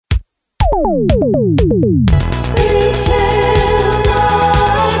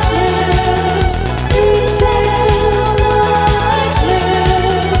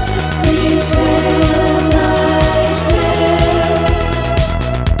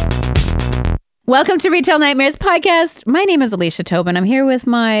Welcome to Retail Nightmares Podcast. My name is Alicia Tobin. I'm here with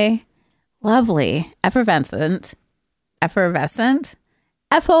my lovely, evanescent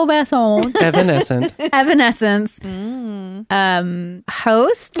Evanescent.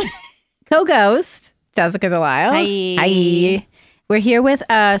 host, co-ghost, Jessica Delisle. Hi. We're here with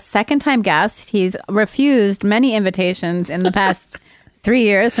a second-time guest. He's refused many invitations in the past 3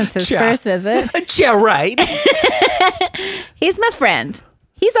 years since his first visit. Yeah, right. He's my friend.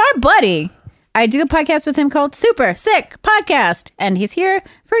 He's our buddy. I do a podcast with him called Super Sick Podcast, and he's here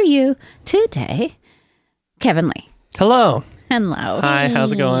for you today. Kevin Lee. Hello. Hello. Hi,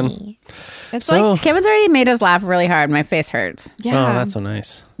 how's it going? It's So- like, Kevin's already made us laugh really hard. My face hurts. yeah, Oh, that's so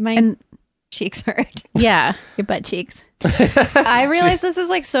nice. my And cheeks hurt. yeah, your butt cheeks. I realize this is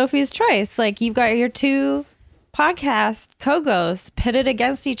like Sophie's choice. Like you've got your two podcast co-ghosts pitted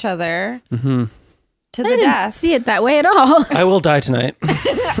against each other to I the didn't death. see it that way at all. I will die tonight.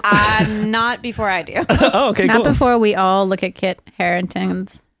 Not before I do. Oh, okay, Not cool. before we all look at Kit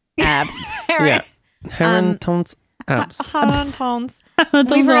Harington's abs. Yeah. Harrington's abs.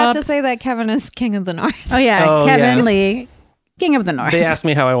 We forgot to say that Kevin is King of the North. Oh yeah, Oh, Kevin yeah. Lee, King of the North. They asked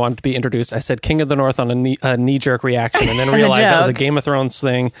me how I wanted to be introduced. I said King of the North on a knee-jerk reaction, and then As a realized that was a joke. Game of Thrones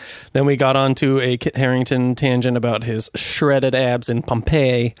thing. Then we got onto a Kit Harington tangent about his shredded abs in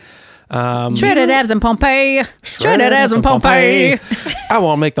Pompeii. Shredded abs in Pompeii. Shredded abs in Pompeii. I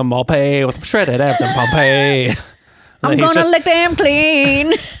want to make them all pay with shredded abs in Pompeii. And I'm then he's gonna just, lick them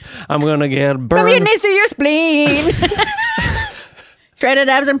clean I'm gonna get from your burned. knees to your spleen. Shredded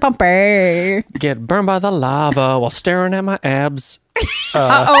abs in Pompeii. Get burned by the lava while staring at my abs.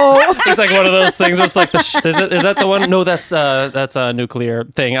 Oh, It's like one of those things where it's like is that the one? No, that's a nuclear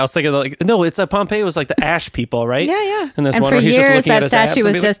thing. I was thinking like no, it's Pompeii was like the ash people, right? Yeah, yeah. And there's and one for where he's just years looking at that his abs statue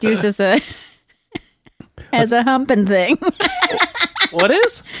and was be just used as a humping thing. like, what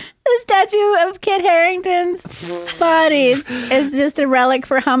is? The statue of Kit Harington's bodies is just a relic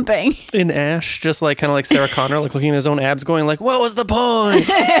for humping. In ash, just like kind of like Sarah Connor, like looking at his own abs, going like, "What was the point?"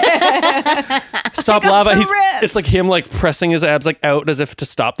 Stop lava. It's like him like pressing his abs like out as if to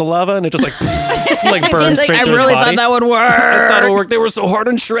stop the lava, and it just like like burns He's like, straight I through really his body. thought that would work. I thought it would work. They were so hard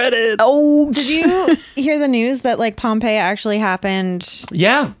and shredded. Oh, Did you hear the news that like Pompeii actually happened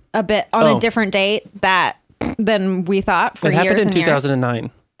Yeah, a bit on Oh. a different date than we thought for it years happened in and years?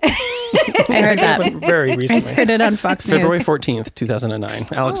 2009. I heard that. Very I recently. heard it on Fox February News. 14th, 2009.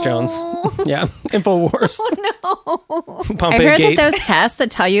 Alex Jones. Yeah. InfoWars. I Pompeii heard Gate. that those tests that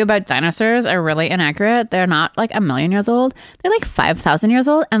tell you about dinosaurs are really inaccurate. They're not like 1,000,000 years old. They're like 5,000 years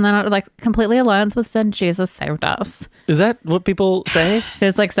old, and then like completely aligns with when Jesus saved us. Is that what people say?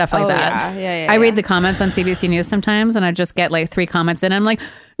 There's like stuff like Oh, that. yeah, I yeah. read the comments on CBC News sometimes, and I just get like 3 comments in, and I'm like,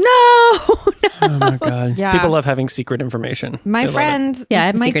 no. Oh my God. Yeah. People love having secret information. My They love it. friend, Yeah, I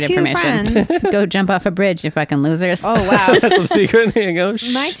have my secret two information. friends. Go jump off a bridge, you fucking losers. Oh wow, That's some secret. Here you go.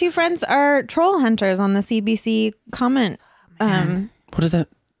 Shh. my two friends are troll hunters on the CBC comment. What does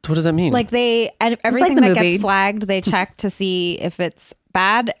that mean? Like everything the that movie. gets flagged, they check to see if it's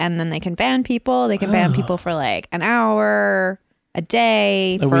bad, and then they can ban people. They can ban people for like an hour, a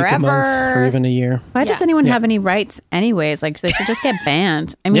day, a forever. week, a month, or even a year. Why does Yeah. anyone have any rights anyways? Like, they should just get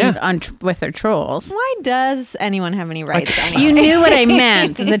banned. I mean, Yeah. with their trolls. Why does anyone have any rights anyway? You knew what I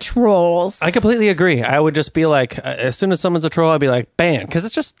meant, the trolls. I completely agree. I would just be like, as soon as someone's a troll, I'd be like, ban. Because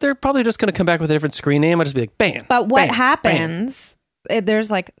it's just, they're probably just going to come back with a different screen name. I'd just be like, ban. But what ban, happens,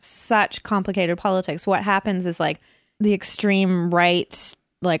 there's like such complicated politics. What happens is like the extreme right,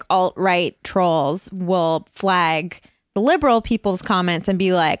 like alt-right trolls will flag the liberal people's comments and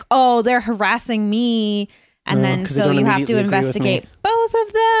be like, oh, they're harassing me. And then 'cause they so don't you have to immediately agree with me. investigate both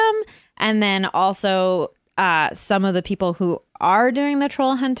of them. And then also some of the people who are doing the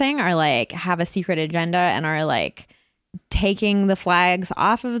troll hunting are like have a secret agenda and are like taking the flags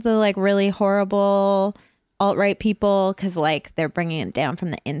off of the like really horrible alt-right people because like they're bringing it down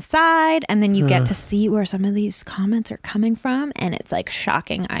from the inside, and then you get to see where some of these comments are coming from, and it's like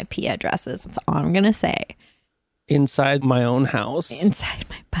shocking IP addresses. That's all I'm gonna say. Inside my own house. Inside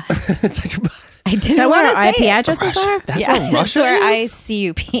my butt. Inside your butt. I didn't Is that where want our to IP say it. addresses are? That's Yeah, what Russia that's where is?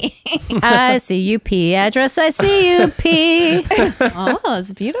 ICUP. ICUP address, ICUP. Oh,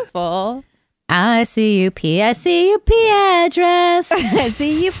 it's beautiful. ICUP address.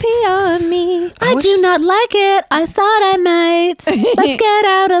 ICUP on me. I do not like it. I thought I might. Let's get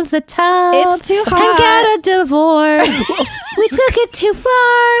out of the tub. It's too And hot. get a divorce. We took it too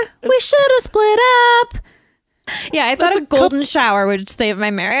far. We should have split up. Yeah, I thought a golden shower would save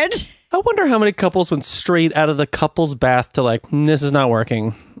my marriage. I wonder how many couples went straight out of the couple's bath to like, this is not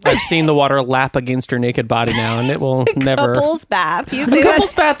working. I've seen the water lap against your naked body now, and it will never. Couples bath. You The say that?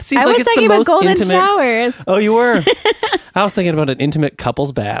 couples bath seems I like was it's the thinking about most golden intimate. showers. Oh, you were. I was thinking about an intimate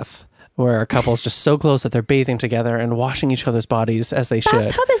couples bath where a couple's just so close that they're bathing together and washing each other's bodies as they should.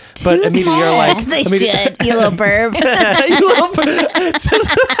 Bathtub is too But immediately small. you're like, They immediately- should, you little perv. you little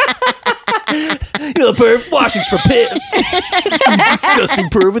perv. You little perv. Washing's for piss. You disgusting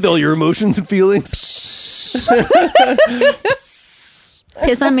perv with all your emotions and feelings.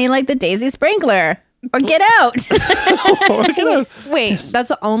 Piss on me like the Daisy sprinkler. Or get out. Work it out. Wait, that's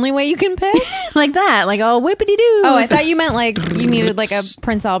the only way you can piss? Like that. Like, oh, whippity doo. Oh, I thought you meant like you needed like a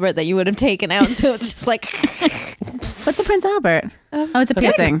Prince Albert that you would have taken out. So it's just like What's a Prince Albert? Oh, it's a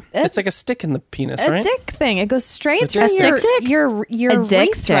piercing. It's like a stick in the penis, a right? dick thing. It goes straight It's through a stick dick? your A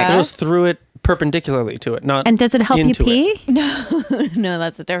dick stick. It urethra. goes through it perpendicularly to it, not And does it help you into pee? it. No,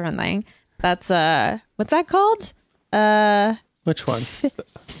 that's a different thing. That's what's that called? Which one?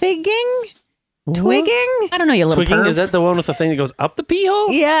 Figging? Twigging? I don't know, you little Twigging? perv. Is that the one with the thing that goes up the pee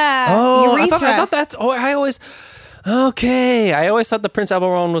hole? Yeah. Oh, I urethra. thought that's. Oh, I always. Okay, I always thought the Prince Albert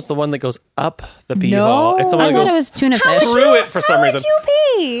one was the one that goes up the pee No. hole. It's the one I that thought goes it was tuna How fish. would through it for some How reason. would you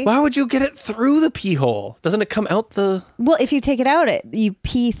pee? Why would you get it through the pee hole? Doesn't it come out the? Well, if you take it out, you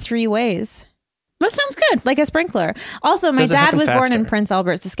pee 3 ways. That sounds good. Like a sprinkler. Also, my Does it dad happen was born in faster? Prince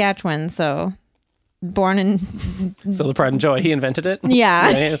Albert, Saskatchewan, so born in So the pride and joy. He invented it. yeah.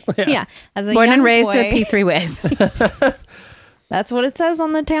 Yeah. Yeah. As a Born and young raised to boy. pee 3 ways. That's what it says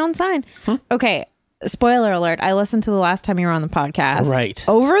on the town sign. Okay. Spoiler alert. I listened to the last time you were on the podcast. Right.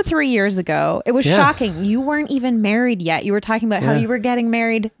 Over 3 years ago. It was Yeah. shocking. You weren't even married yet. You were talking about how Yeah. you were getting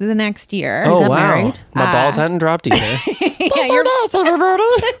married the next year. Oh got wow! married? My balls hadn't dropped either. Yeah, you're- everybody.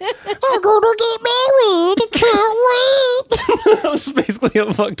 I'm going to get married. I can't wait. I was just basically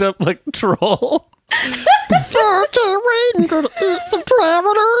a fucked up like troll. I can't wait. I'm going to eat some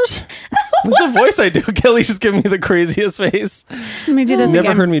travelers. That's the voice I do. Kelly just giving me the craziest face. Let me do this Never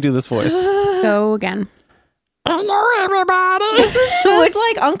again. heard me do this voice. Go again. Hello, everybody. Just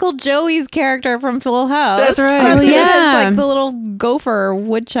like Uncle Joey's character from Full House. That's right. That's Oh, what it is. yeah. Like the little gopher or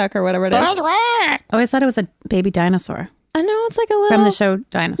woodchuck or whatever it is. I always thought it was a baby dinosaur I know it's like a little from the show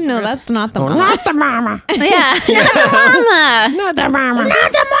Dinosaurs. No, that's not the Oh, mama. not the mama. Yeah, not the mama. Not the mama.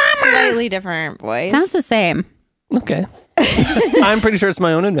 Not the mama. Slightly different voice. Sounds the same. Okay. I'm pretty sure it's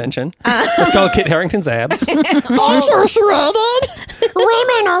my own invention. It's called Kit Harington's abs. I'm so shredded.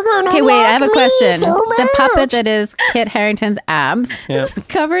 Women are gonna Okay, wait. I have a like me question. so The puppet much. that is Kit Harington's abs. Yeah.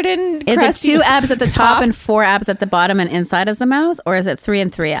 covered in Is it crusty 2 abs at the top and 4 abs at the bottom and inside is the mouth, or is it 3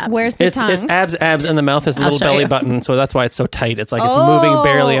 and 3 abs? Where's the It's tongue? abs, and the mouth has a I'll little show belly you. button, so that's why it's so tight. It's like it's moving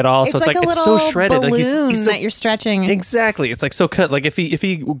barely at all. So it's like a it's little so shredded. Like balloon he's so that you're stretching. exactly. It's like so cut. Like if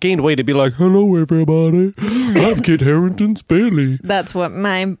he gained weight, it'd be like, "Hello, everybody. I'm Kit Harington's belly." That's what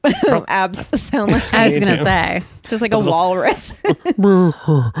my abs sound like. I was Me gonna too. say. Just like a walrus.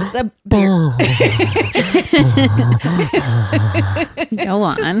 It's a beer. Go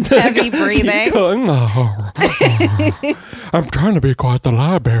on. Heavy breathing. Going, "Oh, I'm trying to be quite the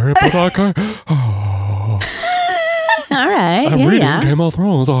library, but I can't. All right. I'm yeah, reading yeah. Game of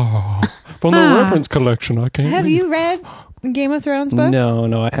Thrones from the reference collection. I can't. Have read." you read Game of Thrones books?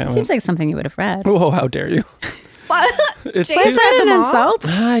 No, I haven't. Seems like something you would have read. Whoa, how dare you? It's Jason too- Is that read an them all? insult?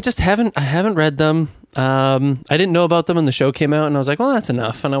 I just haven't. I haven't read them. I didn't know about them when the show came out, and I was like, "Well, that's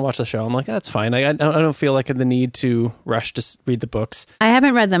enough." And I watched the show. I'm like, "That's fine." I don't feel like the need to rush to read the books. I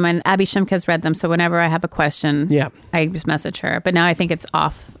haven't read them, and Abby Shimka's read them. So whenever I have a question, Yeah. I just message her. But now I think it's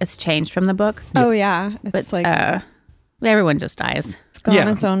off. It's changed from the books. Oh yeah, But it's like everyone just dies. it's gone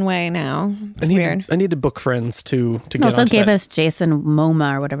Yeah. its own way now. It's weird. I need to book friends to get Also onto gave that. us Jason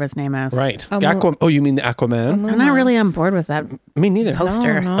Momoa or whatever his name is. Right. Oh, you mean the Aquaman? I'm not really on board with that Me neither.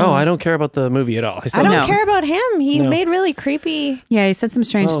 poster. No. Oh, I don't care about the movie at all. I don't No. care about him. He No. made really creepy, Yeah, he said some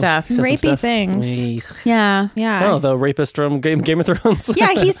strange Oh, stuff. he said some rapey stuff. things. Yeah. Yeah. Oh, the rapist from Game of Thrones.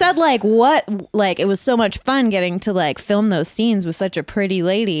 Yeah, he said like it was so much fun getting to like film those scenes with such a pretty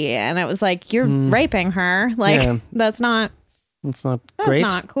lady, and it was like you're raping her. Like Yeah. that's not It's not great.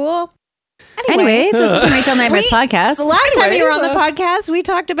 not cool. Anyways, this is the Rachel Nightmares podcast. The last time you were on the Anyways, podcast, we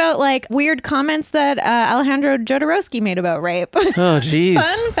talked about like weird comments that Alejandro Jodorowsky made about rape. Oh, jeez.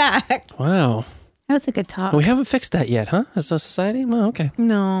 Fun fact. Wow. That was a good talk. We haven't fixed that yet, huh? As a society? Well, okay.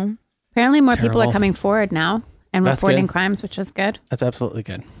 No, Apparently more people are Terrible. coming forward now and That's reporting good. crimes, which is good. That's absolutely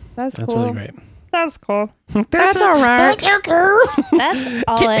good. that's That's cool. really great. That's cool. That's all right. That's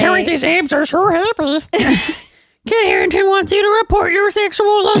all. abs are so happy. Kit Harington wants you to report your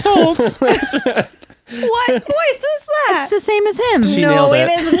sexual assaults. What voice is that? It's the same as him. She No, nailed it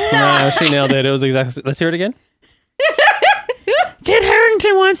it. is not. No, she nailed it. It was exactly. Let's hear it again. Kit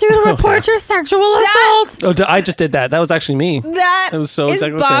Harington wants you to report your sexual assault. Oh, I just did that. That was actually me. That It was so is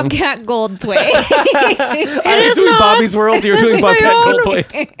exactly the same. Bobcat Goldthwait. I was doing Bobby's World. You're doing Bobcat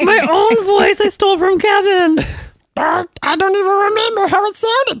Goldthwait. My own voice I stole from Kevin. I don't even remember how it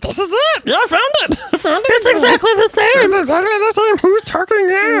sounded. This is it. Yeah, I found it. It's exactly the same. It's exactly the same. Who's talking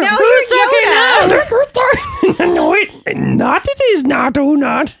now? Now you're Yoda. Who's talking? No, wait. Not it is not. Oh,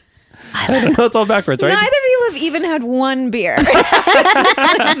 not. I don't know. It's all backwards, right? Neither of you have even had one beer.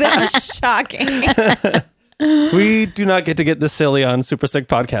 This is shocking. We do not get to get this silly on Super Sick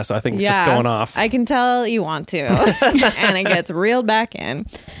Podcast, so I think it's just going off. I can tell you want to. And it gets reeled back in.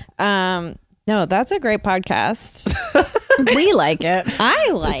 No, that's a great podcast. We like it. I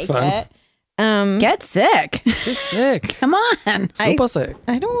like fun. it. Get sick. Get sick. Come on. Super sick.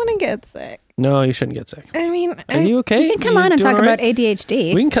 I don't want to get sick. No, you shouldn't get sick. I mean, Are you okay? You can come on and talk about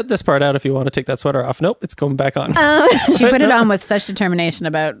ADHD. We can cut this part out if you want to take that sweater off. Nope, it's going back on. She put it on with such determination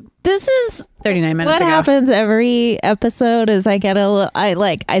about this is 39 minutes what ago. happens every episode is I get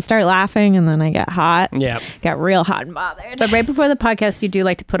I start laughing and then I get hot. Yeah. Get real hot and bothered. But right before the podcast, you do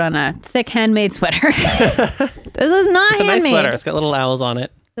like to put on a thick handmade sweater. This is not It's a nice handmade. sweater. It's got little owls on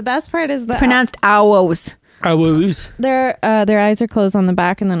it. The best part is the Pronounced owls. Owls. their eyes are closed on the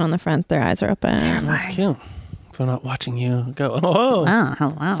back and then on the front their eyes are open. That's cute. So I'm not watching you go, oh. Oh,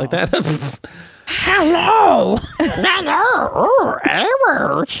 hello. It's like that. Hello. Hello.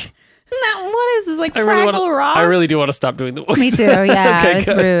 Hours. What is this like I really Fraggle Rock? I really do want to stop doing the voice. Me too. Yeah, Okay, it's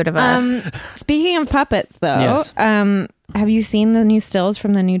good. rude of us. Speaking of puppets, though, Yes. have you seen the new stills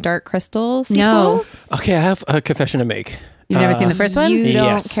from the new Dark Crystal sequel? No. Okay, I have a confession to make. You've never seen the first one? You don't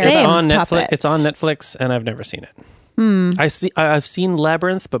Yes, care it's about on Netflix. puppets. It's on Netflix, and I've never seen it. I've seen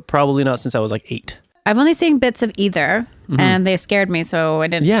Labyrinth, but probably not since I was like 8. I've only seen bits of either, and they scared me, so I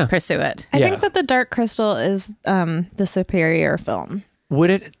didn't Yeah. pursue it. I Yeah. think that the Dark Crystal is the superior film. Would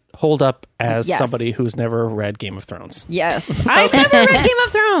it hold up as Yes. somebody who's never read Game of Thrones? Yes, I've never read Game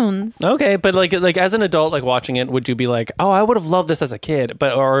of Thrones. Okay, but like as an adult, like watching it, would you be like, "Oh, I would have loved this as a kid,"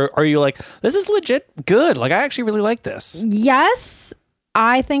 but or are you like, "This is legit good. Like I actually really like this." Yes,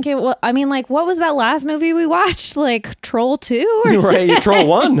 I think it was. I mean, like, what was that last movie we watched? Like Troll 2 or Right, you Troll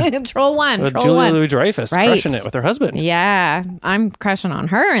 1. Troll 1. With Troll Julia 1. Louis-Dreyfus Right. crushing it with her husband. Yeah, I'm crushing on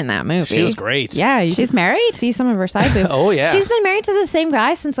her in that movie. She was great. Yeah, you She's should married? see some of her side boob. Oh, yeah. She's been married to the same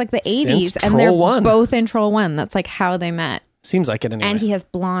guy since like the 80s, and Troll they're 1. both in Troll 1. That's like how they met. Seems like it anyway. And he has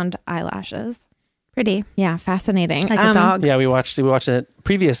blonde eyelashes. Pretty. Yeah, fascinating. Like a dog. Yeah, we watched a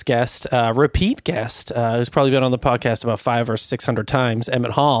previous guest, repeat guest, who's probably been on the podcast about 500 or 600 times,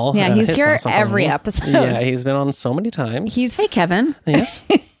 Emmett Hall. Yeah, he's his here house on every Halloween. episode. Yeah, he's been on so many times. Hey, Kevin. yes.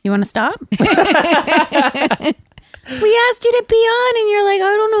 You want to stop? We asked you to be on, and you're like,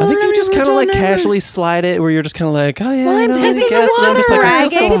 I don't know. I think you just kind of like casually. casually slide it, where you're just kind of like, oh yeah. Well, I'm I know, testing he's a the guest. I'm water. just like, I feel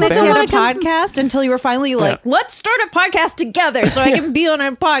so bragging that you had a embarrassed. podcast until you were finally like, let's start a podcast together so I can be on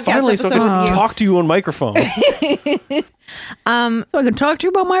a podcast Finally, so I episode can with you. talk to you on microphone. So I can talk to you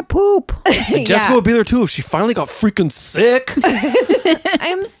about my poop. Jessica would be there too if she finally got freaking sick.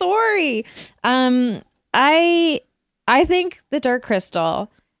 I'm sorry. I think the Dark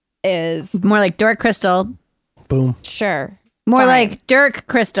Crystal is More like Dark Crystal. Boom. sure. More Fine. like Dirk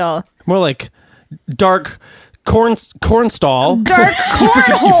Crystal. More like dark corn stall. Dark You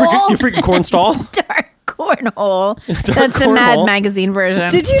cornhole. freaking corn stall. Dark cornhole. Dark That's the Mad cornhole. Magazine version.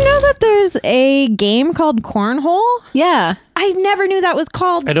 Did you know that there's a game called Cornhole? yeah. I never knew that was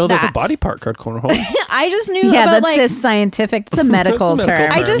called I know there's a that. body part called cornhole. I just knew Yeah, about that's like this scientific, it's a medical That's a medical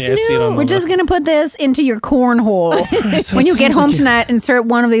term. I just Yeah, see it knew- on We're just going to put this into your cornhole. So When it you get seems home like tonight, insert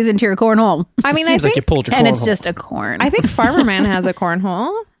one of these into your cornhole. I mean, I seems like you think pulled your And cornhole. it's just a corn. I think Farmer Man has a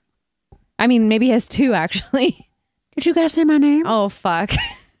cornhole. I mean, maybe he has two actually. Did you guys say my name? Oh fuck,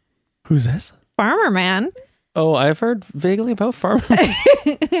 Who's this? Farmer Man. Oh, I've heard vaguely about farming.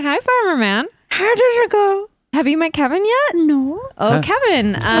 Hi, Farmer Man. How did it go? Have you met Kevin yet? No. Oh,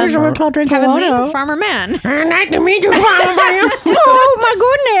 Kevin. Where's your tall drink Kevin of Lee, water? Farmer Man. Nice to meet you, Farmer Man. Oh,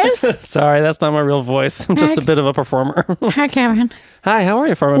 my goodness. Sorry, that's not my real voice. I'm just a bit of a performer. Hi, Kevin. Hi, how are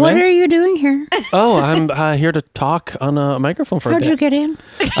you, Farmer What Man? are you doing here? Oh, I'm here to talk on a microphone for How'd a you bit. get in?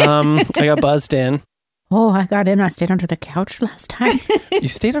 I got buzzed in. Oh, I got in. I stayed under the couch last time. You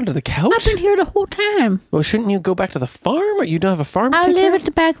stayed under the I've couch? been here the whole time. Well, shouldn't you go back to the farm? Or you don't have a farm? to I take care live of? at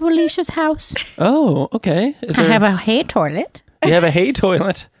the back of Alicia's house. Oh, okay. Is I there, have a hay toilet. you have a hay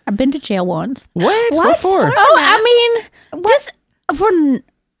toilet? I've been to jail once. What for? Oh, I mean, just for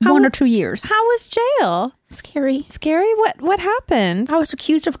 1 or 2 years. How was jail? Scary. Scary? What happened? I was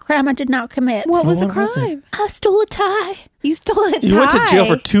accused of a crime I did not commit. What was the what was it? crime? I stole a tie. You stole a tie. You went to jail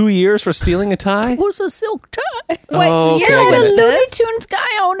for 2 years for stealing a tie? It was a silk tie. What Oh, okay, year I get was it. Looney this? Tunes guy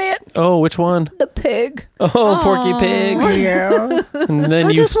on it. Oh, which one? The pig. Oh, Porky Pig. Yeah. And then I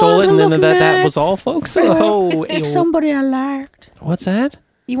you just stole it, wanted and to then look that nice. was all, folks. Oh, It's ew. somebody I liked. What's that?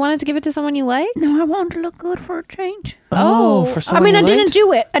 You wanted to give it to someone you liked? No, I wanted to look good for a change. Oh, for I someone mean, you I didn't liked?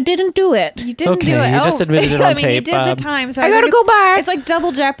 do it. I didn't do it. You didn't do Okay, it. you just admitted it on I mean, you tape, did Bob. the time, so I gotta think go back. It's like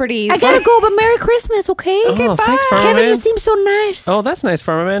double jeopardy. I gotta go, but Merry Christmas, okay? Oh, thanks, Farmer Kevin, Man. you seem so nice. Oh, that's nice,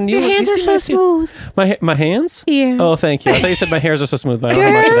 Farmer Man. Your hands you are seem so nice too. smooth. My hands? Yeah. Oh, thank you. I thought you said my hairs are so smooth, but I Your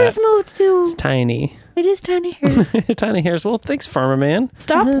don't have much hair of is that. smooth too. It's tiny. It is tiny hairs. Tiny hairs. Well, thanks, Farmer Man.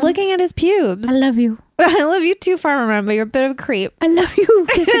 Stop looking at his pubes. I love you. I love you too, Farmer Man, but you're a bit of a creep. I love you,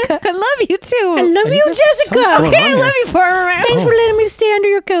 Jessica. I love you too. I love Are you you, guys- Jessica. something's going Okay, on I love here. you, Farmer Man. Thanks for letting me stay under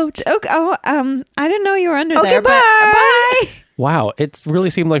your couch. Okay, I didn't know you were under Okay, there. But bye. bye. Wow, it really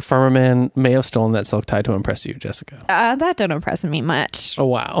seemed like Farmer Man may have stolen that silk tie to impress you, Jessica. That don't impress me much. Oh,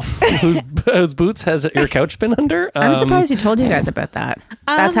 wow. whose boots has your couch been under? I'm surprised you told you guys about that.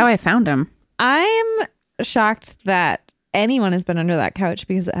 That's how I found him. I'm shocked that anyone has been under that couch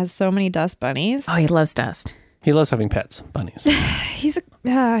because it has so many dust bunnies. Oh, he loves dust. He loves having pets, bunnies. He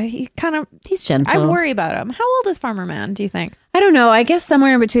kind of. He's gentle. I worry about him. How old is Farmer Man? Do you think? I don't know. I guess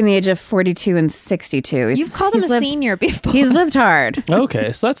somewhere in between the age of 42 and 62. You've called him a lived, senior before. He's lived hard.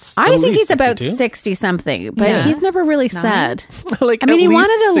 Okay, so that's I at think least he's about 62. 60 something, but Yeah. he's never really said. Like, I mean, at he least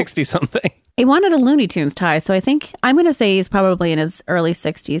wanted a- 60-something. He wanted a Looney Tunes tie, so I think I'm going to say he's probably in his early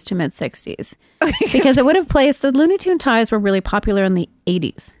 60s to mid 60s. Because it would have placed the Looney Tune ties were really popular in the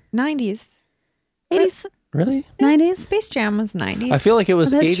 80s. 90s. 80s, Really? 90s? Space Jam was 90s. I feel like it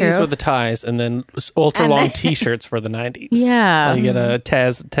was Oh, that's 80s true. were the ties, and then ultra long T-shirts were the 90s. Yeah. you get a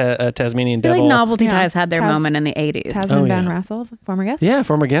Tasmanian I feel devil. like novelty Yeah. ties had their Taz- moment in the 80s. Tasman Oh, Van yeah. Russell, former guest. Yeah,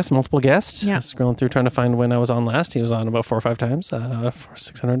 former guest, multiple guest. Yeah. Scrolling through trying to find when I was on last. He was on about 4 or 5 times, for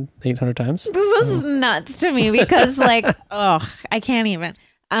 600, 800 times. This is nuts to me because, like, I can't even.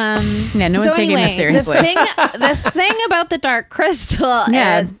 Yeah, no one's taking this seriously. The thing about the Dark Crystal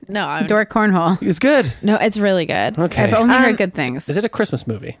Yeah. is Dork Cornhole. It's good. no, it's really good. Okay. I've only heard good things. Is it a Christmas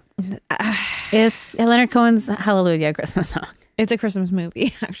movie? It's Leonard Cohen's Hallelujah Christmas song. It's a Christmas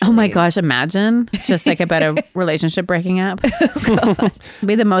movie. Actually. Oh my gosh, imagine. It's just like about a relationship breaking up. It'd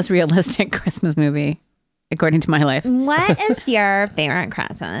be the most realistic Christmas movie, according to my life. What is your favorite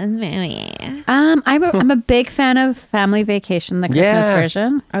Christmas movie? I'm a big fan of Family Vacation, the Christmas Yeah.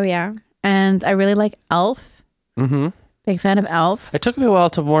 version. Oh yeah, And I really like Elf. Mm-hmm. Big fan of Elf. It took me a while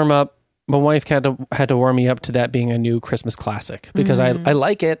to warm up. My wife had to warm me up to that being a new Christmas classic because I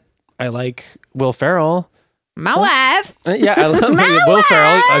like it. I like Will Ferrell. my wife. Yeah, I love Will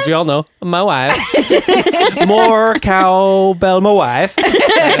Ferrell, as we all know. My wife. More cowbell, my wife.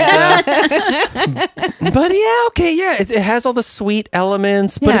 But yeah, okay, yeah. It has all the sweet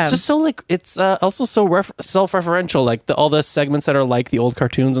elements, but Yeah. it's just so like, it's also so self-referential. Like all the segments that are like the old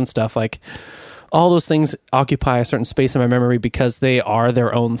cartoons and stuff, like all those things occupy a certain space in my memory because they are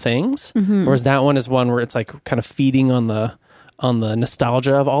their own things. Whereas that one is one where it's like kind of feeding on the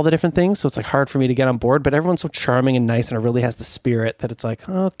nostalgia of all the different things. So it's like hard for me to get on board, but everyone's so charming and nice and it really has the spirit that it's like,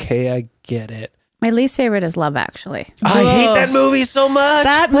 okay, I get it. My least favorite is Love Actually. I hate that movie so much.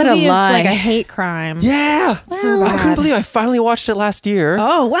 That What a movie is lie. like a hate crime. yeah. So I couldn't bad. believe I finally watched it last year.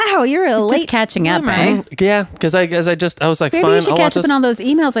 Oh wow, you're a late Just catching up, bloomer. eh? Yeah, because I was like, Maybe fine, you should I'll catch watch up this. on all those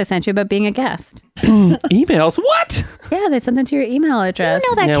emails I sent you about being a guest. Emails. What? Yeah, they sent them to your email address. You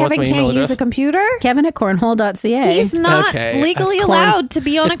know that Yeah, what's Kevin my email can't use address? a computer. Kevin@cornhole.ca. He's not Okay, legally it's corn- allowed to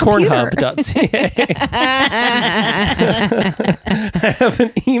be on It's a computer. cornhub.ca. I have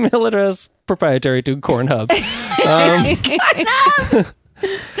an email address proprietary to Cornhub.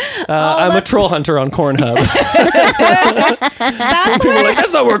 I'm a troll hunter on Cornhub. People are like,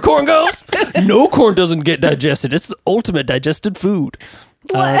 that's not where corn goes. No, corn doesn't get digested. It's the ultimate digested food.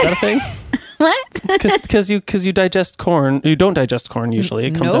 Is that a thing? What? Because you digest corn. You don't digest corn usually.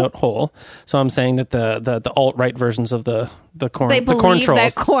 It comes Nope. out whole. So I'm saying that the alt-right versions of the corn, They the corn believe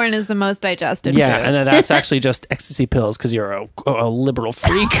trolls. that corn is the most digested. Yeah, food. and then that's actually just ecstasy pills because you're a liberal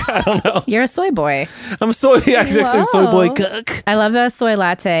freak. I don't know. You're a soy boy. I'm a soy boy Whoa. cook. I love a soy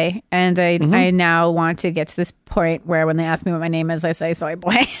latte, and I now want to get to this point where when they ask me what my name is, I say soy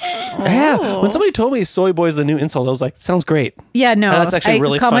boy. Yeah, when somebody told me soy boy is the new insult, I was like, sounds great. Yeah, no, That's actually I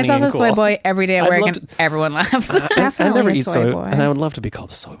really call funny myself and a soy cool. boy every day at I'd work, love and to- everyone laughs. I never Definitely a eat soy soy, boy. and I would love to be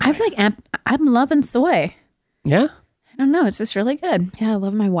called a soy boy. I'm like, I'm loving soy. Yeah, don't know. It's just really good. Yeah, I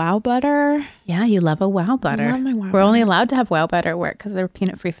love my Wow butter. Yeah, you love a Wow butter. love my Wow We're butter. only allowed to have Wow butter at work because they're a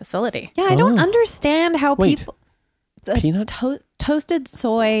peanut-free facility. Yeah, I don't understand how Wait. people it's a Peanut? toasted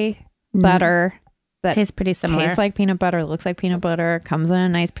soy butter that Tastes pretty similar. tastes like peanut butter, looks like peanut butter, comes in a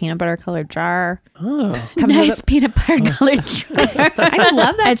nice peanut butter colored jar. Oh. Comes nice with peanut butter colored jar. I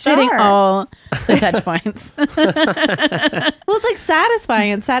love that It's hitting jar. all the touch points. Well, it's like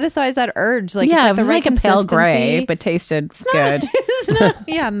satisfying. It satisfies that urge. Like yeah, it's it was like like the a right pale gray, consistency. but tasted good. It's not-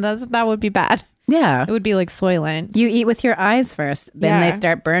 yeah, that would be bad. Yeah. It would be like Soylent. You eat with your eyes first, then Yeah. they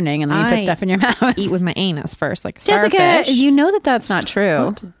start burning, and then you put I stuff in your mouth. Eat with my anus first, like Jessica, starfish. you know that that's not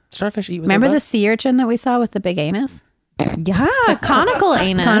true. Starfish eat with Remember their the butts? sea urchin that we saw with the big anus? Yeah, conical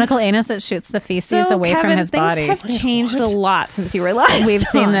anus. Conical anus that shoots the feces So, away Kevin, from his things body. have changed a lot since you were last. We've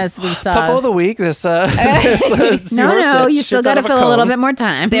seen on. this. We saw. Puppo of the week. This no, you still got to fill a little bit more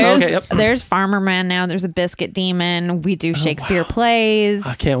time. There's Okay, yep. there's Farmer Man now. There's a Biscuit Demon. We do Shakespeare plays.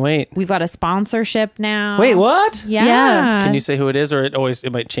 I can't wait. We've got a sponsorship now. Wait, what? Yeah. Yeah. Can you say who it is, or it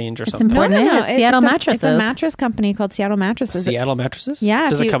might change or It's something? important. It's Seattle it's Mattresses. It's a mattress company called Seattle Mattresses. Seattle mattresses. Yeah,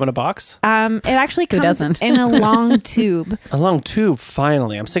 Does if it you- come in a box? It actually Who comes doesn't? in a long tube. A long tube.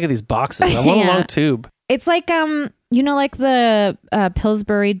 Finally, I'm sick of these boxes. I want Yeah. a long tube. It's like like the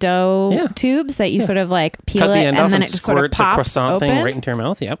Pillsbury dough Yeah. tubes that you sort of like peel Cut the it end and off then and it just sort squirt of the pops croissant open. thing right into your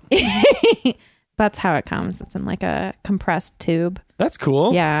mouth. Yep, That's how it comes. It's in like a compressed tube. that's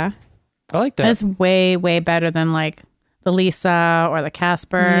cool. Yeah. I like that. That's way, way better than like the Lisa or the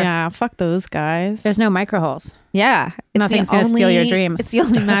Casper. Yeah. Fuck those guys. There's no micro holes. Yeah. It's Nothing's the gonna steal your only- dreams. It's the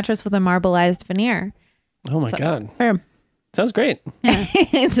only mattress with a marbleized veneer. Oh my god, Firm. sounds great.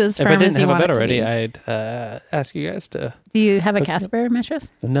 It's as If firm I didn't as you have a want bed it to already, be. I'd ask you guys to. Do you have a Casper mattress?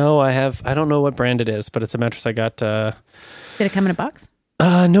 No, I have. I don't know what brand it is, but it's a mattress I got. Did it come in a box?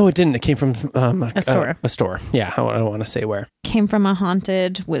 No, it didn't. It came from A store. A store. Yeah, I don't want to say where. Came from a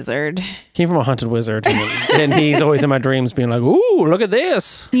haunted wizard. Came from a haunted wizard, and he's always in my dreams, being like, "Ooh, look at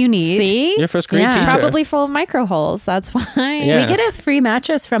this! You need. See? Your first grade Yeah. teacher." Probably full of micro holes. That's why. Yeah. We get a free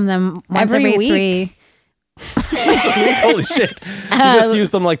mattress from them once Every every week. 3. Holy shit! You just use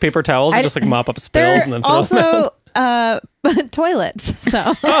them like paper towels, and just like mop up spills, and then throw them out. Also, toilets. So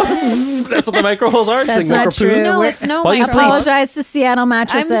That's what the micro holes are. Just That's like not micro true. poos. no, We're- it's no While you micro sleep. holes. Apologize to Seattle I'm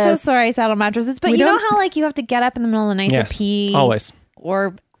Mattresses. so sorry, Saddle Mattresses. But We you know don't- how like you have to get up in the middle of the night Yes, to pee, always.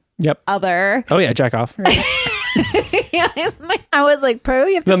 or Yep. other. Oh yeah, jack off. Yeah, it's my- I was like, Pro,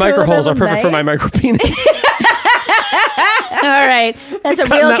 you have to The micro poo in holes the are perfect for my night? micro penis. All right, that's a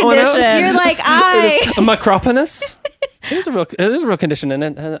Cutting real that one out? condition. You're like I. A micropenis. It is a real condition in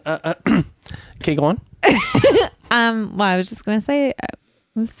it. Okay, go on. Well, I was just gonna say,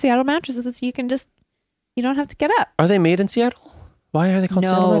 Seattle Mattresses. You don't have to get up. Are they made in Seattle? Why are they called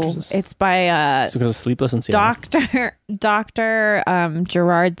Seattle No, mattresses? it's by It's because of Sleepless in Seattle. Doctor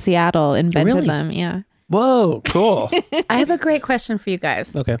Gerard Seattle invented Really? them. Yeah. Whoa, cool. I have a great question for you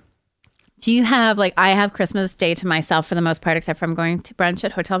guys. Okay. Do you have, like, I have Christmas Day to myself for the most part, except for I'm going to brunch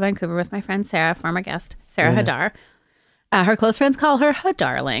at Hotel Vancouver with my friend Sarah, former guest, Sarah Hadar. Her close friends call her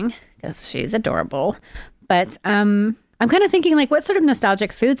Hadarling because she's adorable. But I'm kind of thinking, like, what sort of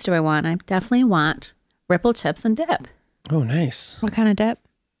nostalgic foods do I want? I definitely want Ripple chips and dip. Oh, nice. What kind of dip?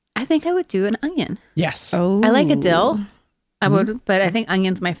 I think I would do an onion. Yes. Oh, I like a dill. I would, but I think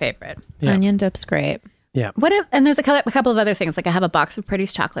onion's my favorite. Yeah. onion dip's great. Yeah. What if, and there's a couple of other things. Like I have a box of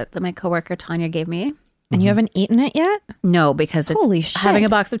Pretty's chocolate that my coworker Tanya gave me. And you haven't eaten it yet? No, because it's Holy shit. having a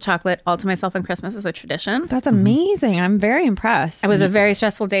box of chocolate all to myself on Christmas is a tradition. That's amazing. I'm very impressed. It was a very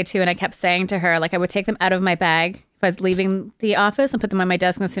stressful day too, and I kept saying to her, like, I would take them out of my bag if I was leaving the office and put them on my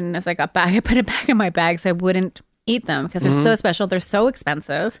desk. And as soon as I got back, I put it back in my bag so I wouldn't eat them because they're so special. They're so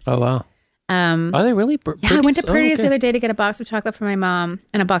expensive. Oh, wow. Are they really? Yeah, I went to Pretty's okay. the other day to get a box of chocolate for my mom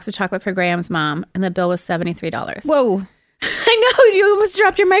and a box of chocolate for Graham's mom, and the bill was $73. Whoa. I know, you almost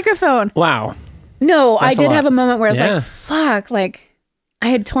dropped your microphone. Wow. No, I That's a did lot. have a moment where I was Yeah. like, fuck, like I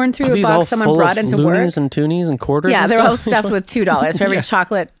had torn through Are a these all box someone full brought of into work. loonies and toonies and quarters? Yeah, and they're all stuff? stuffed with $2. For every Yeah.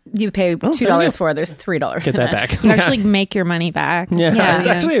 chocolate you pay there you $2 go. for, there's $3. Get in that it. back. You actually make your money back. Yeah, Yeah. it's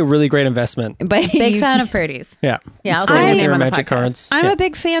actually a really great investment. But Big you- fan of Purdy's. Yeah. Yeah, I'll Store say it your with name your on the magic podcast. cards. I'm Yeah. a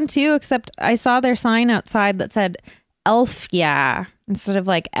big fan too, except I saw their sign outside that said Elf Yeah instead of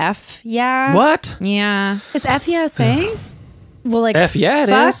like F Yeah. What? Yeah. Is F yeah saying? Well, like F yeah, it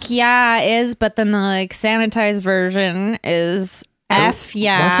fuck is. yeah is, but then the like sanitized version is F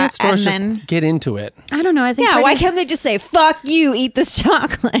yeah. Why can't stores and then just get into it? I don't know. I think yeah, why Purdy's- can't they just say fuck you, eat this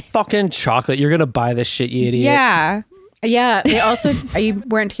chocolate? Fucking chocolate. You're going to buy this shit, you idiot. Yeah. Yeah, they also you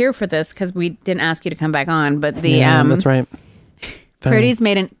weren't here for this because we didn't ask you to come back on, but the Yeah, that's right. Purdy's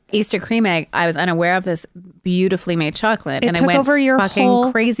made Easter cream egg, I was unaware of this beautifully made chocolate. It and took I went over your fucking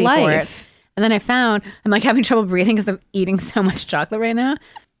whole crazy for it. life. And then I found I'm like having trouble breathing because I'm eating so much chocolate right now.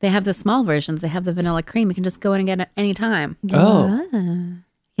 They have the small versions. They have the vanilla cream. You can just go in and get it any time. Oh.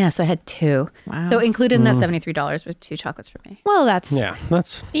 Yeah, so I had 2. Wow. So included in that $73 was 2 chocolates for me. Well, that's Yeah,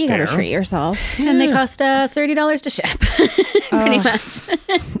 that's you fair. gotta treat yourself. And they cost $30 to ship, pretty much.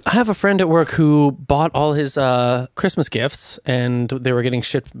 I have a friend at work who bought all his Christmas gifts, and they were getting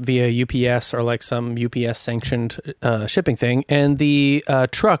shipped via UPS or like some UPS sanctioned shipping thing, and the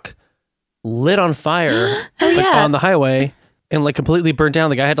truck lit on fire on the highway and like completely burnt down.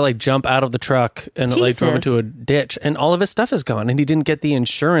 The guy had to like jump out of the truck and like drove into a ditch, and all of his stuff is gone, and he didn't get the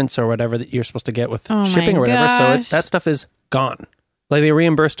insurance or whatever that you're supposed to get with shipping or whatever. gosh. So that stuff is gone. Like they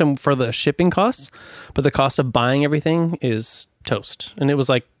reimbursed him for the shipping costs, but the cost of buying everything is toast. And it was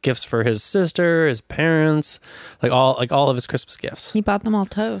like gifts for his sister, his parents, like all of his Christmas gifts. He bought them all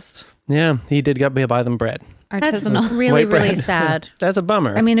toast. Yeah, he did get me to buy them bread. That's Artisanal. really, White really bread. sad. That's a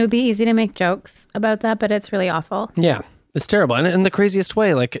bummer. I mean, it would be easy to make jokes about that, but it's really awful. Yeah, it's terrible. And in the craziest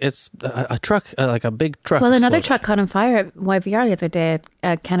way, like it's a truck, like a big truck. Well, another exploded. truck caught on fire at YVR the other day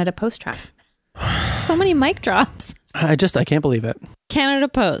at Canada Post truck. So many mic drops. I can't believe it. Canada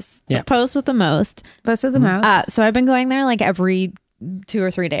Post. The Yeah. post with the most. Post with the mouse. So I've been going there like every 2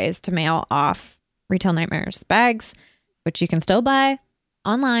 or 3 days to mail off Retail Nightmares bags, which you can still buy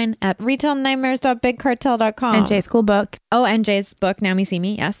online at retailnightmares.bigcartel.com. and Jay's school book. Oh, and Jay's book, Now Me See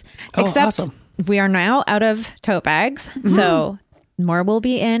Me, yes. Oh, Except awesome. we are now out of tote bags. So more will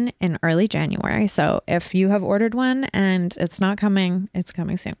be in early January. So if you have ordered one and it's not coming, it's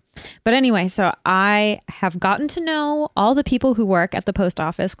coming soon. But anyway, so I have gotten to know all the people who work at the post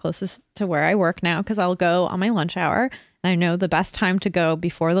office closest to where I work now, because I'll go on my lunch hour. And I know the best time to go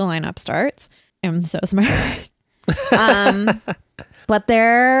before the lineup starts. I'm so smart. But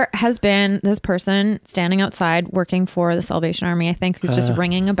there has been this person standing outside working for the Salvation Army, I think, who's just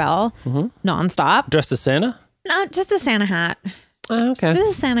ringing a bell nonstop. Dressed as Santa? No, just a Santa hat. Okay.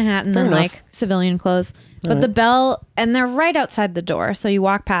 Just a Santa hat and Fair then enough. like civilian clothes. But the bell, and they're right outside the door. So you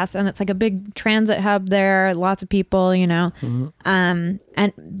walk past and it's like a big transit hub there, lots of people, you know. And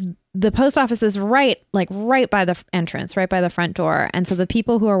the post office is right by the entrance, right by the front door. And so the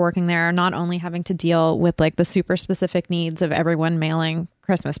people who are working there are not only having to deal with like the super specific needs of everyone mailing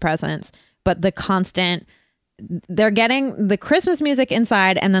Christmas presents, but the constant, they're getting the Christmas music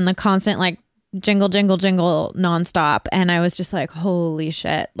inside and then the constant like jingle, jingle, jingle nonstop. And I was just like, holy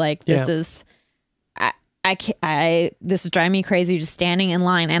shit. Like this is, this is driving me crazy just standing in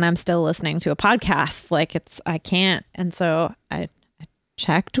line and I'm still listening to a podcast. Like I can't. And so I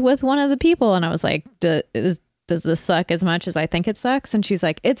checked with one of the people and I was like, does this suck as much as I think it sucks? And she's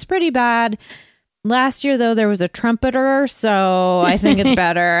like, it's pretty bad. Last year though, there was a trumpeter, so I think it's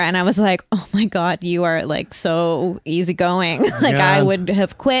better. And I was like, oh my God, you are like so easygoing. Like Yeah. I would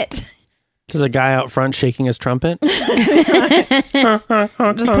have quit. There's a guy out front shaking his trumpet. Just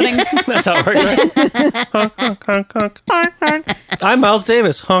putting That's how it works, right? Honk, honk, honk, honk, honk. I'm Miles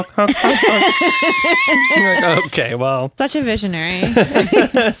Davis. Honk, honk, honk, honk. Like, okay, well. such a visionary.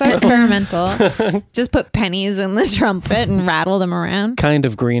 So experimental. Just put pennies in the trumpet and rattle them around. Kind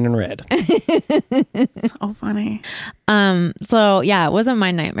of green and red. So funny. So yeah, it wasn't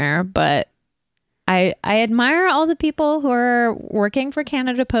my nightmare, but I admire all the people who are working for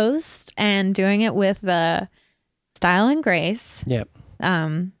Canada Post and doing it with style and grace, Yep.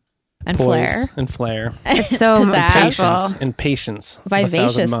 and Poise flair. and flair. It's so Pizzazz. stressful. Patience and patience. of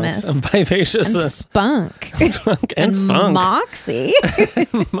 1,000 monks. Vivaciousness. And vivaciousness. And spunk. Funk and funk. Moxie.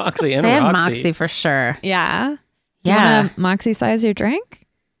 Moxie and They have Roxy. Moxie for sure. Yeah. Yeah. You want to Moxie size your drink?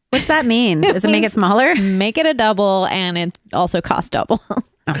 What's that mean? Does it make it smaller? Make it a double and it also costs double.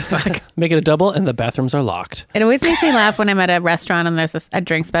 Make it a double and the bathrooms are locked. It always makes me laugh when I'm at a restaurant and there's a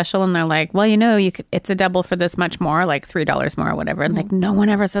drink special and they're like, well, you know, it's a double for this much more, like $3 more or whatever. And like, no one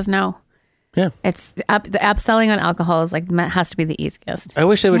ever says no. Yeah. It's the upselling on alcohol is like has to be the easiest. I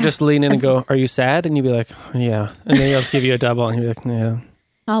wish they would just lean in and go, are you sad? And you'd be like, yeah. And then they'll just give you a double and you'd be like, yeah.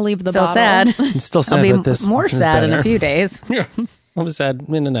 I'll leave the Still bottle. sad. It's still sad, I'll be but this more is sad in better. a few days. Yeah. I'll be sad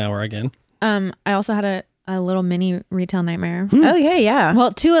in an hour again. I also had a little mini retail nightmare. Oh yeah, yeah.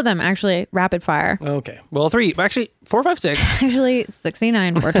 Well, 2 of them actually rapid fire. Okay. Well, 3. Actually, 4, 5, 6. Actually,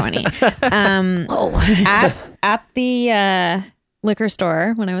 69, 420. At the liquor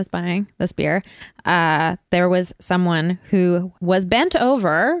store when I was buying this beer, there was someone who was bent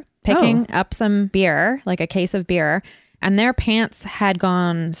over picking up some beer, like a case of beer, and their pants had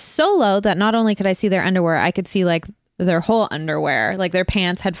gone so low that not only could I see their underwear, I could see like their whole underwear. Like their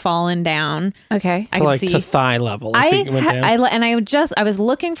pants had fallen down. Okay. I To could like see. to thigh level. Like they went down. I was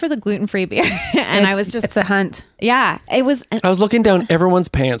looking for the gluten-free beer, and I was just It's a hunt. yeah. It was I was looking down everyone's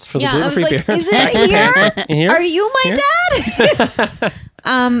pants for the yeah. I was gluten-free like, beer. is it here? Here? Are you my dad?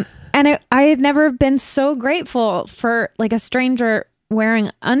 And I had never been so grateful for like a stranger wearing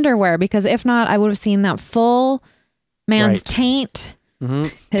underwear, because if not, I would have seen that full man's Right. taint,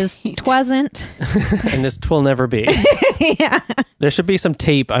 his twasn't. And this will never be. Yeah. There should be some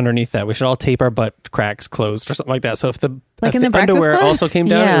tape underneath that. We should all tape our butt cracks closed or something like that. So if the Like if in the the Breakfast underwear Club? also came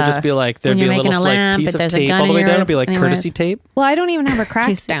down, it would Yeah. just be like there'd When be a you're little making a like lamp, piece if of there's a tape gun all the in way your down. It'd be like anyways. courtesy tape. Well, I don't even have a crack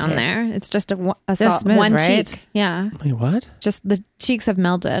Piece of down tape. there. It's just a Just smooth, one right? cheek. Yeah. Wait, what? Just the cheeks have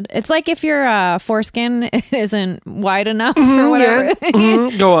melted. It's like if your foreskin isn't wide enough or whatever.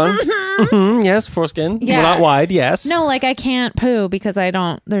 Go on. Yes, foreskin. Yeah. Well, not wide. Yes. No, like I can't poo because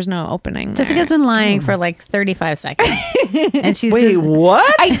there's no opening there. Jessica's been lying for like 35 seconds. And she's Wait, just,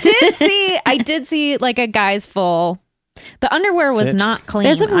 what? I did see like a guy's full. The underwear was Sit. not clean.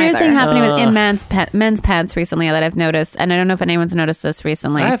 there's a weird thing either. happening in men's pants recently that I've noticed. And I don't know if anyone's noticed this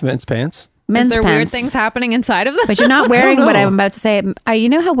recently. I have men's pants. Men's Is there pants. weird things happening inside of them? But you're not wearing what know. I'm about to say. You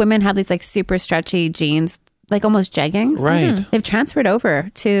know how women have these like super stretchy jeans, like almost jeggings? Right. They've transferred over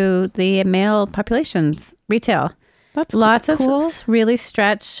to the male population's retail. That's Lots cool. of really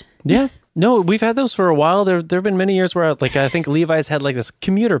stretch. Yeah. No, we've had those for a while. There have been many years where like I think Levi's had like this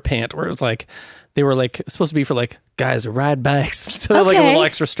commuter pant where it was like they were like supposed to be for like guys who ride bikes. So they're like a Okay. little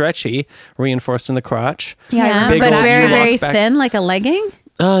extra stretchy, reinforced in the crotch. Yeah, Big but old very, dreadlocks very back. thin, like a legging.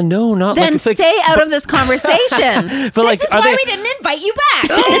 No, not Then like stay out of this conversation. But like, This is are why they? we didn't invite you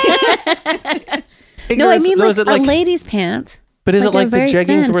back. No, I mean is like it a lady's pant. But is like it like a the very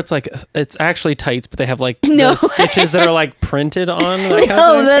jeggings thin. where it's like it's actually tights, but they have like No. the stitches that are like printed on? That kind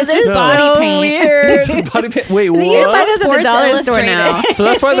Oh, of thing? this is just body so paint. weird. It's just body paint. Wait, You can buy what? this at the Sports dollar store Illustrated. now. So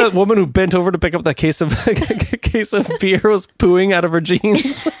that's why the woman who bent over to pick up that case of beer was pooing out of her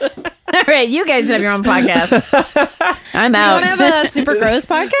jeans. All right, you guys have your own podcast. I'm Do you out. want to have a super gross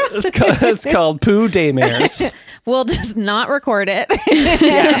podcast? It's called Poo Daymares. We'll just not record it.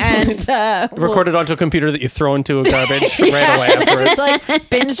 And Record it onto a computer that you throw into a garbage right away afterwards. just like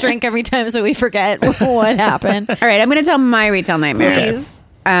binge drink every time so we forget what happened. All right, I'm going to tell my retail nightmare. Please.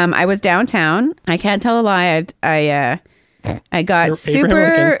 I was downtown. I can't tell a lie. I got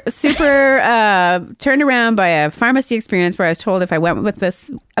Abraham super turned around by a pharmacy experience where I was told if I went with this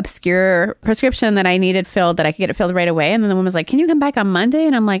obscure prescription that I needed filled, that I could get it filled right away. And then the woman was like, "Can you come back on Monday?"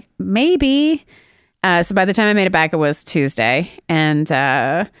 And I'm like, "Maybe." So by the time I made it back, it was Tuesday. And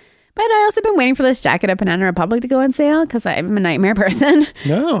but I also been waiting for this jacket at Banana Republic to go on sale because I'm a nightmare person.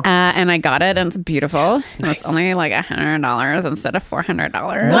 No. And I got it, and it's beautiful. And it's only like $100 instead of $400.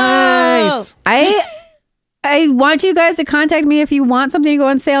 Nice. I want you guys to contact me if you want something to go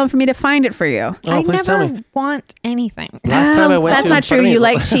on sale and for me to find it for you. Oh, I please tell never me. want anything. Last time I went That's to not true. pardon me, You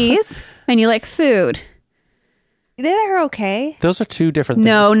like cheese and you like food. They're okay. Those are two different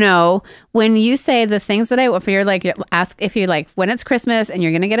things. No. When you say the things that if you're like, ask if you like, when it's Christmas and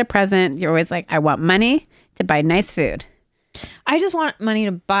you're going to get a present, you're always like, I want money to buy nice food. I just want money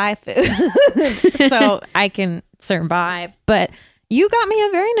to buy food so I can survive. But you got me a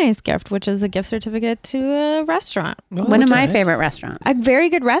very nice gift, which is a gift certificate to a restaurant. Oh, One of that's my nice. favorite restaurants. A very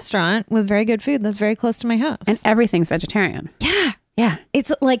good restaurant with very good food that's very close to my house. And everything's vegetarian. yeah. Yeah.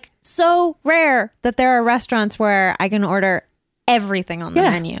 It's like so rare that there are restaurants where I can order everything on the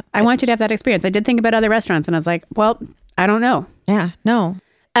menu. I want you to have that experience. I did think about other restaurants and I was like, well, I don't know. Yeah. No.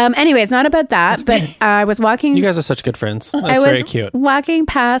 Anyway, it's not about that, but I was walking. You guys are such good friends. That's I was very cute. walking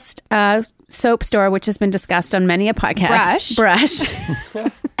past a soap store, which has been discussed on many a podcast.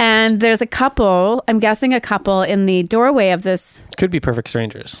 Brush. And there's a couple, I'm guessing a couple in the doorway of this. Could be perfect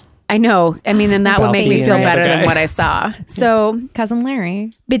strangers. I know. I mean, and that would make me Balcony feel and better the than guy. what I saw. So Cousin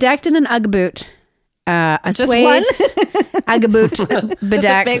Larry. bedecked in an Ugg boot. A Just suede one? Ugg boot Just a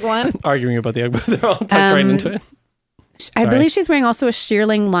bedecked. big one. Arguing about the egg, but they're all tucked right into it. I Sorry. believe she's wearing also a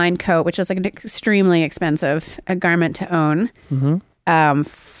shearling lined coat, which is like an extremely expensive garment to own.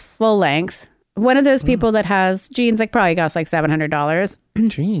 Full length. One of those people that has jeans like probably costs like $700.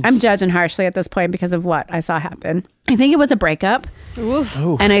 Jeez. I'm judging harshly at this point because of what I saw happen. I think it was a breakup.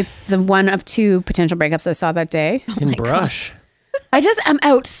 Oh, And it's one of two potential breakups I saw that day. in brush. I'm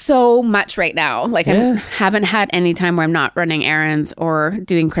out so much right now. Like I haven't had any time where I'm not running errands or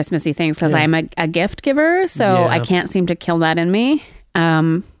doing Christmassy things because I'm a gift giver. So Yeah. I can't seem to kill that in me.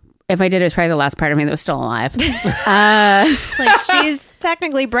 if I did, it was probably the last part of me that was still alive. Like she's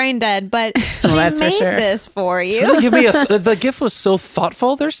technically brain dead, but she that's for made sure. this for you. Really give me the gift was so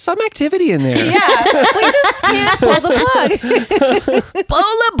thoughtful. There's some activity in there. Yeah, we just can't pull the plug. Pull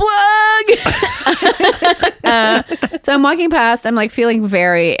the plug. So I'm walking past. I'm like feeling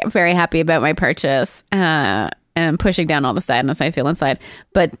very, very happy about my purchase. And I'm pushing down all the sadness I feel inside.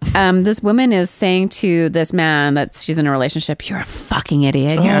 But this woman is saying to this man that she's in a relationship, "You're a fucking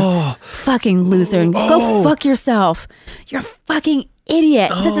idiot. You're a fucking loser. And go fuck yourself. You're a fucking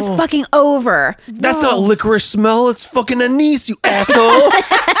idiot. This is fucking over." That's not licorice smell. It's fucking anise, you asshole.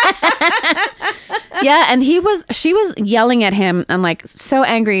 Yeah, and she was yelling at him and like so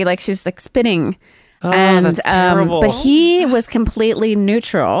angry, like she's like spitting. And that's terrible. but he was completely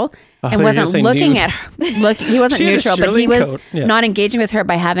neutral and thought you were wasn't saying looking nude. at her. Look, he wasn't She had a neutral, but he shearling was coat. Yeah. not engaging with her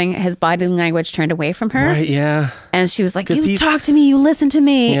by having his body language turned away from her. Right, yeah. And she was like, 'Cause "You he's- talk to me, you listen to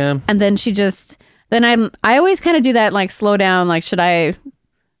me." Yeah. And then I always kind of do that, like slow down, like should I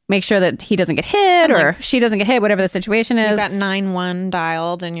make sure that he doesn't get hit or she doesn't get hit, whatever the situation You is. got 911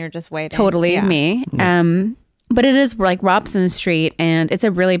 dialed, and you're just waiting. Totally Yeah. me. But it is like Robson Street, and it's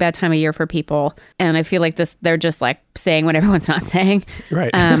a really bad time of year for people. And I feel like they're just like saying what everyone's not saying.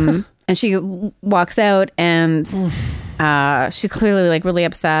 Right. And she walks out, and she's clearly like really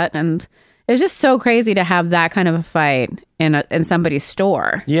upset. And it's just so crazy to have that kind of a fight in somebody's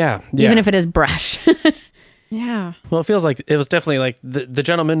store, yeah. even if it is brush. Yeah. Well, it feels like it was definitely like the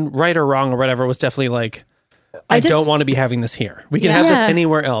gentleman, right or wrong or whatever, was definitely like, I just- don't want to be having this here. We can Yeah. have this Yeah.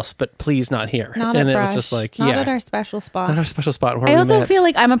 anywhere else, but please not here. Not and at it Brush. was just like, Not yeah, at our special spot. not our special spot where I we also met. feel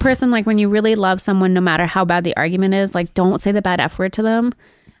like I'm a person, like when you really love someone, no matter how bad the argument is, like don't say the bad F word to them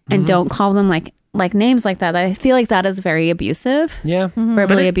and don't call them like names like that. I feel like that is very abusive. yeah,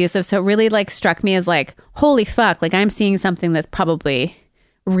 Verbally abusive. So it really like struck me as like, holy fuck, like I'm seeing something that's probably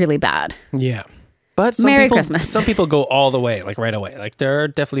really bad. yeah. But Merry Christmas. Some people go all the way, like right away. Like there are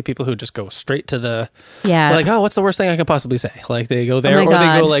definitely people who just go straight to the Yeah. like, oh, what's the worst thing I could possibly say? Like they go there, my or they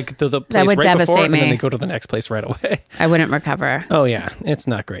God. go like to the place would right devastate before, and then me. they go to the next place right away. I wouldn't recover. Oh yeah, it's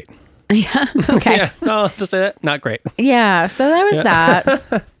not great. Yeah. Okay. Yeah, no, just say that. Not great. Yeah. So that was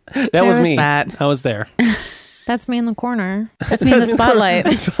that. That was was me. that. I was there. That's me in the corner. That's me in the spotlight.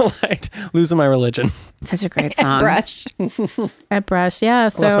 Spotlight. Losing my religion. Such a great song. Brush. At Brush. Yeah. I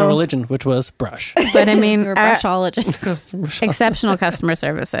lost my So, religion, which was brush. but I mean, We're brushologists. exceptional customer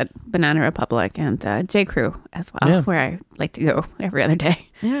service at Banana Republic and J. Crew as well, Yeah. where I like to go every other day.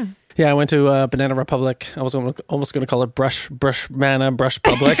 Yeah. Yeah, I went to Banana Republic. I was almost going to call it Brush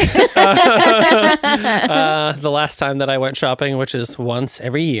Public. The last time that I went shopping, which is once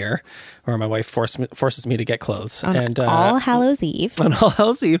every year, where my wife forces me to get clothes. And All Hallows Eve. on All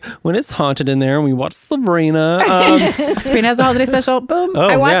Hallows Eve, when it's haunted in there, and we watch Sabrina. Spring has a holiday special. Boom. Oh,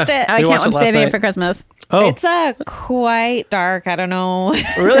 I watched yeah. it. I We can't. watched I'm it last saving it night. for Christmas. Oh, It's quite dark. I don't know.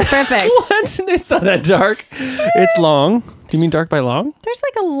 really? Perfect. What? It's not that dark. It's long. Do you mean dark by long? There's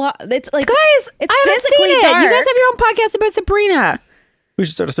like a lot. It's like Guys, it's I haven't physically seen it. dark. You guys have your own podcast about Sabrina. We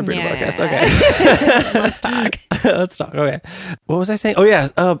should start a Sabrina Yeah. podcast. Okay. Let's talk. Let's talk. Okay. What was I saying? Oh, yeah.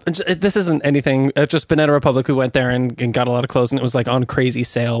 This isn't anything. Just Banana Republic, who went there and got a lot of clothes, and it was like on crazy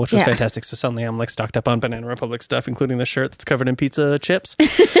sale, which was Yeah. fantastic. So suddenly I'm like stocked up on Banana Republic stuff, including the shirt that's covered in pizza chips.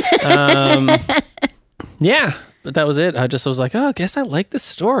 Yeah. But that was it. I just was like, oh, I guess I like this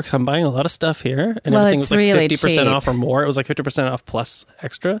store because I'm buying a lot of stuff here. And Well, everything it's was like really 50% cheap. off or more. It was like 50% off plus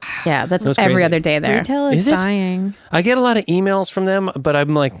extra. Yeah, that's It was every crazy. other day there. Retail is Is it? dying. I get a lot of emails from them, but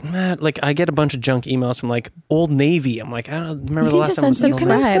I'm like, man, like I get a bunch of junk emails from like Old Navy. I'm like, I don't remember the can last just time I was at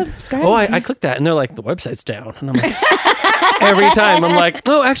Old Navy. unsubscribe. Oh, I clicked that and they're like, the website's down. And I'm like, every time I'm like,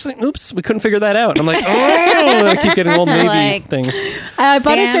 oh, actually, oops, we couldn't figure that out. And I'm like, oh, I keep getting Old Navy Like- things. I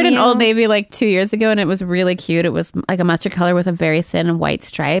bought a shirt in Daniel. Old Navy like 2 years ago, and it was really cute. It was like a mustard color with a very thin white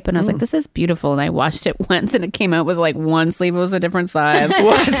stripe, and I was like, "This is beautiful." And I washed it once, and it came out with like one sleeve was a different size.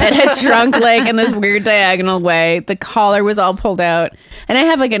 It had shrunk like in this weird diagonal way. The collar was all pulled out, and I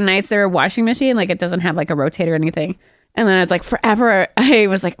have like a nicer washing machine, like it doesn't have like a rotator or anything. And then I was like, forever, I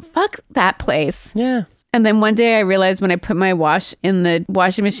was like, "Fuck that place." Yeah. And then one day I realized when I put my wash in the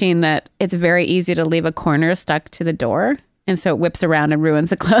washing machine that it's very easy to leave a corner stuck to the door. And so it whips around and ruins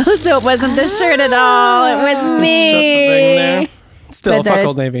the clothes. So it wasn't the shirt at all. It was Shut the thing me. there. Still, But fuck there's-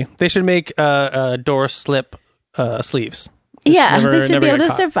 Old Navy. They should make door slip sleeves. Yeah, never- they should never be able get to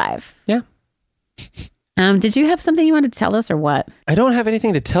caught. survive. Yeah. Did you have something you wanted to tell us or what? I don't have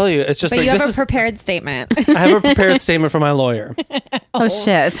anything to tell you. It's just But like you have this a is. prepared statement. I have a prepared statement from my lawyer. Oh,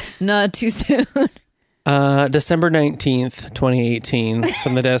 shit. Not too soon. December 19th, 2018,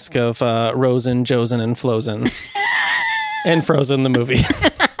 from the desk of Rosen, Josen, and Flosen. And Frozen, the movie.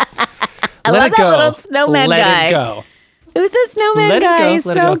 love it that go. little snowman Let guy. it go. Who's the snowman Let it guy? go, He's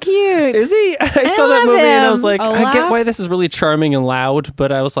let it so go. cute. Is he? I saw that love movie and I him. was like, I get Olaf? why this is really charming and loud,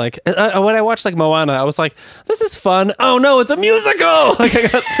 but I was like, when I watched like Moana, I was like, this is fun. Oh no, it's a musical! Like I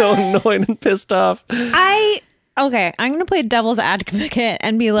got so annoyed and pissed off. Okay, I'm gonna play devil's advocate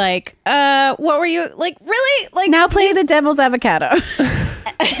and be like, what were you like? Really? Like Now play the devil's avocado.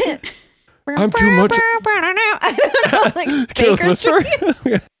 I'm too much. I don't know, like Careless Baker Street.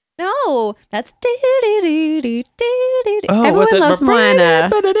 Whisper. No, that's Oh, Everyone what's it? loves Moana.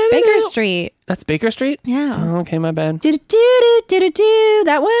 Baker Street. That's Baker Street? Yeah. Oh, okay, my bad. Do do do do do do.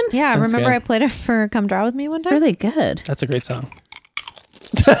 That one. Yeah, That's remember good. I played it for Come Draw With Me one time? Really good. That's a great song.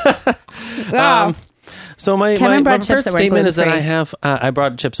 Oh, So my Kevin brought first chips that were statement is that I gluten-free. have I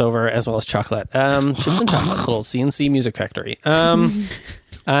brought chips over as well as chocolate. Chips and chocolate, little CNC music factory.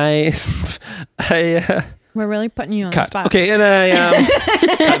 I we're really putting you on the cut. spot. Okay, and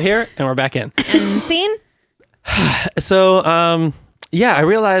I cut here, and we're back in. And scene? So yeah, I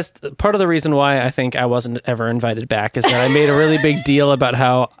realized part of the reason why I think I wasn't ever invited back is that I made a really big deal about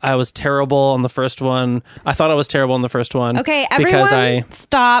how I was terrible on the first one. I thought I was terrible on the first one. Okay, because everyone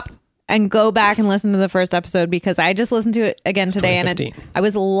stop and go back and listen to the first episode because I just listened to it again today and 2015. I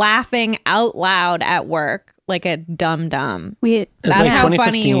was laughing out loud at work like a dumb. We It's That's like how funny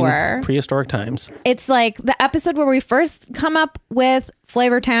 2015, you were. prehistoric times. It's like the episode where we first come up with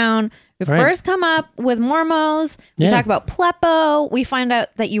Flavortown. We Right. first come up with Mormos. We Yeah. talk about Pleppo. We find out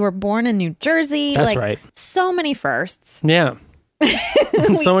that you were born in New Jersey. That's like right. so many firsts. Yeah.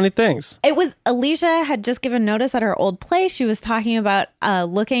 So many things. It was Alicia had just given notice at her old place. She was talking about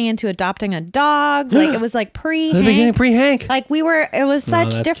looking into adopting a dog. Like it was like The beginning, pre-Hank. pre-Hank. Like we were, it was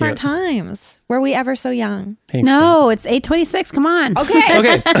such that's different cute. times. Were we ever so young? Hank's no, it's 8:26. Come on. Okay.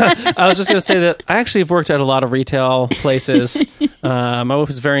 Okay, I was just going to say that I actually have worked at a lot of retail places. My wife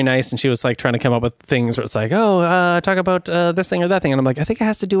was very nice, and she was like trying to come up with things where it's like, talk about this thing or that thing, and I'm like, I think it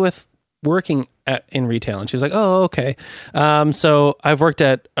has to do with working in retail. And she was like, oh, okay. So I've worked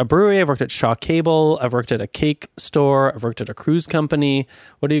at a brewery, I've worked at Shaw Cable, I've worked at a cake store, I've worked at a cruise company.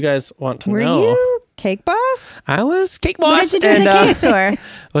 What do you guys want to Were know? you Cake Boss? I was cake What boss. did you do at the cake store?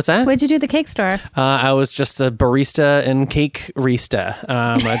 What's that? What did you do at the cake store? I was just a barista and cake rista.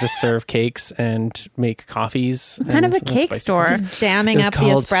 I just serve cakes and make coffees. What kind of a and cake spicy store? cookies. Jamming It was up the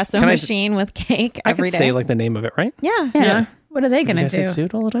called- espresso Can I- machine with cake I every could day. say like the name of it, right? yeah. Yeah. What are they You gonna guys do? get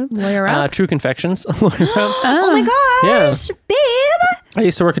sued all the time? Lawyer up? True Confections. Lawyer up. Oh my gosh, babe. I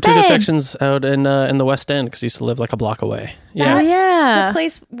used to work at True Babe. Confections out in the West End because I used to live like a block away. Yeah. Oh The yeah.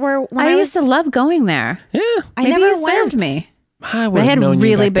 place where when I I used to love going there. Yeah. I Maybe never you served went. me. I would They have had known you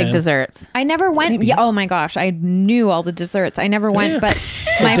really back big then. desserts. I never went. Yeah, oh my gosh, I knew all the desserts. I never went, but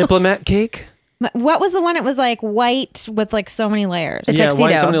my, Diplomat cake. what was the one? It was like white with like so many layers. The Yeah, white,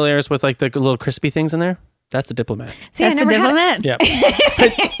 tuxedo. so many layers with like the little crispy things in there. That's a diplomat. See, I That's the never had. diplomat.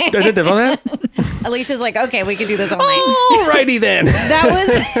 Yeah. Is it diplomat? Alicia's like, okay, we could do this all night. Alrighty then. That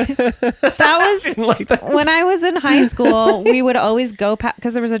was Like that. when I was in high school. We would always go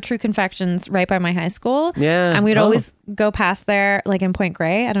because there was a True Confections right by my high school. Yeah. and we'd Oh. always go past there, like in Point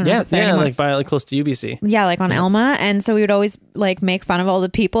Grey. I don't know Yeah, if it's there yeah, anymore. like by like close to UBC. Yeah, like on Elma. And so we would always like make fun of all the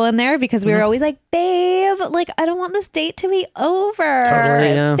people in there because we were always like, babe, like I don't want this date to be over. Totally,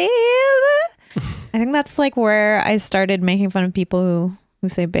 yeah. Babe. I think that's like where I started making fun of people who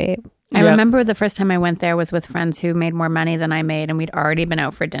say babe. I Yeah. remember the first time I went there was with friends who made more money than I made, and we'd already been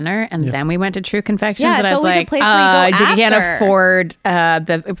out for dinner. And then we went to True Confections, Yeah, and it's I was always a like, place where you go you can't after." afford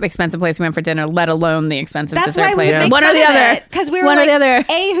the expensive place we went for dinner, let alone the expensive That's dessert why we place. would make One or fun the of other. because we were One like, or the other.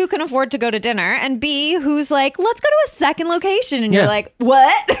 A, who can afford to go to dinner, and B, who's like, let's go to a second location, and Yeah. you're like,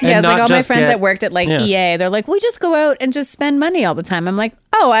 what? Yeah, it's not like all my just friends get- that worked at like Yeah. EA. They're like, we just go out and just spend money all the time. I'm like,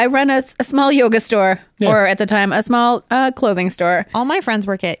 oh, I run a small yoga store, Yeah. or at the time a small clothing store. All my friends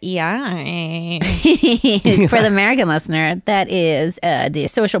work at EI. For the American listener, that is the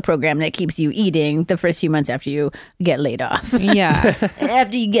social program that keeps you eating the first few months after you get laid off. Yeah.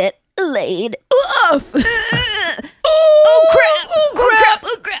 After you get laid off. Oh crap! Oh crap!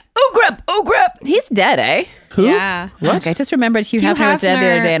 Oh crap! Oh crap! Oh crap! He's dead, eh? Who? Yeah. Fuck, I just remembered Hugh Hefner was dead the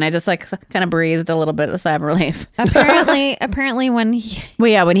Hefner. other day, and I just like kind of breathed a little bit of a sigh of relief. Apparently, when he, Well,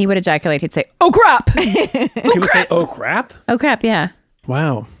 yeah, when he would ejaculate, he'd say, "Oh crap! He would say, "Oh crap!" Oh crap!" Yeah.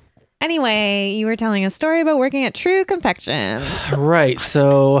 Wow. anyway, you were telling a story about working at True Confections. Right.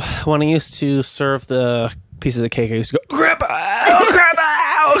 So when I used to serve the pieces of cake, I used to go, "Oh crap! Oh crap!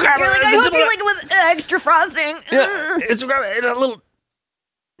 Oh crap!" You're like, I hope you like it with extra frosting. Yeah, it's a little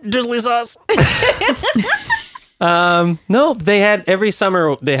drizzly sauce. No, they had every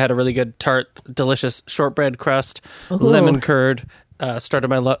summer. They had a really good tart, delicious shortbread crust, lemon curd, started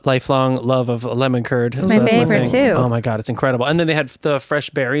my lifelong love of lemon curd. my favorite thing. too. Oh my God, it's incredible. And then they had the fresh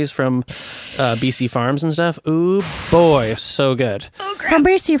berries from BC Farms and stuff. Ooh, boy, so good. From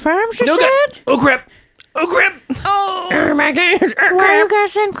BC Farms, you No said? good. Oh, crap. Oh, crap. Oh, my God. Why are you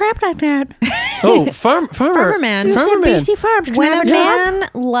guys saying crap like that? Oh, farmer man. You Farmer said man. BC Farms. Can When I have a a job? man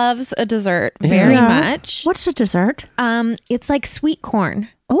loves a dessert very Yeah. much, What's the dessert? it's like sweet corn.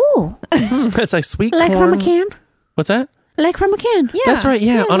 Oh, It's like sweet like corn. from a can? What's that? Like from a can. Yeah, That's right.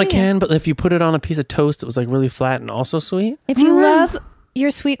 Yeah, on a can. But if you put it on a piece of toast, it was like really flat and also sweet. If you love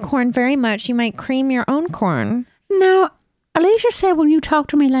your sweet corn very much, you might cream your own corn. No, Alicia said when you talk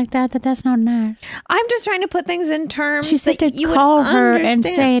to me like that that's not nice. I'm just trying to put things in terms She said that to you would call her and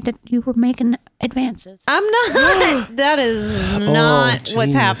understand. say that you were making advances. I'm not. That is not what's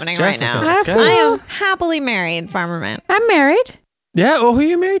geez, happening Jessica. right now. I Guys. I am happily married, Farmer Man. I'm married Yeah. Oh, who are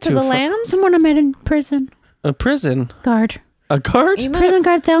you married to? To the land? someone I met in prison A prison. guard. A guard? You met Prison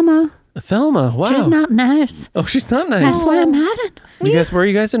guard Thelma. Thelma. Wow. She's not nice. Oh, she's not nice. That's why I'm at it. Were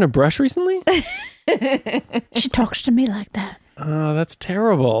you guys in a brush recently? She talks to me like that. Oh, that's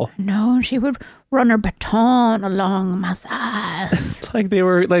terrible. No, she would run her baton along my thighs. Like they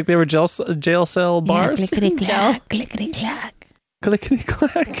were jail cell bars. Yeah, clickety clack, clickety clack. Clickety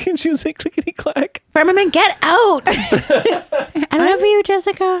clack. And she was like clickety clack. Farmerman, get out! I love you,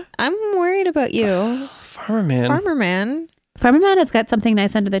 Jessica. I'm worried about you, Farmer man. Farmer Man. Farmerman has got something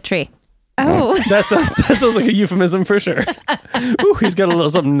nice under the tree. Oh, That sounds like a euphemism for sure. Ooh, he's got a little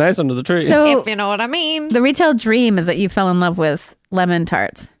something nice under the tree. So if you know what I mean. the retail dream is that you fell in love with lemon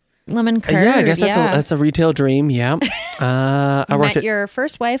tarts. Lemon curd. yeah, I guess that's a retail dream. Yeah. I You worked met your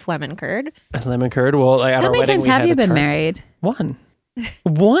first wife, Lemon Curd. at Lemon Curd. Well, at How our many wedding, times we have had you a been tart. married? One.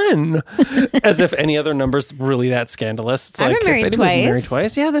 As if any other number's really that scandalous. It's I've like been married if anybody's twice. married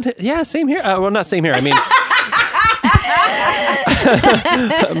twice. Yeah, then same here. Well, not same here. I mean,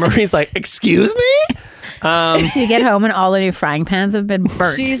 Marie's like, excuse me? You get home and all of your frying pans have been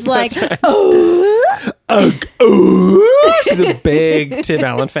burnt. She's like, She's a big Tim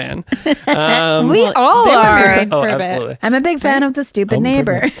Allen fan. we all they were are. married Oh, for a bit. absolutely. I'm a big fan of the stupid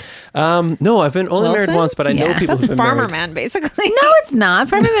neighbor. No, I've been only married Wilson? once, but I know Yeah. people That's who've been Farmer married. Man, basically. No, it's not.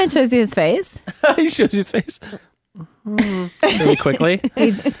 Farmerman shows you his face. He shows his face really quickly.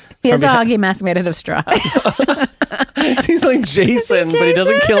 He has a hockey mask made out of straw. He's like Jason, but he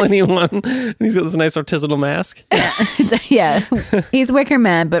doesn't kill anyone. And he's got this nice artisanal mask. Yeah. He's Wicker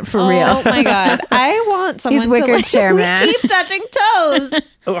Man, but for real. Oh my God. I want someone Wicked to chair we man. keep touching toes.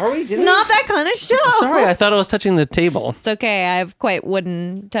 Oh, are we? Not that kind of show. Sorry, I thought I was touching the table. It's okay. I have quite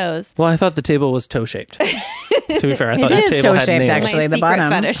wooden toes. Well, I thought the table was toe shaped. To be fair, I thought is the table had toe-shaped, nails. actually. My the secret bottom.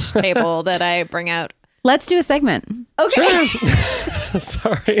 fetish table that I bring out. Let's do a segment. Okay.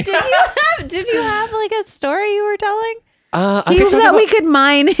 Sorry. Did you have like a story you were telling? I He could talk thought about- we could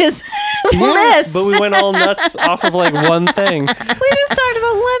mine his list. but we went all nuts off of like one thing. We just talked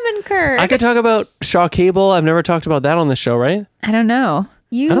about lemon curd. I could talk about Shaw Cable. I've never talked about that on the show, right? I don't know.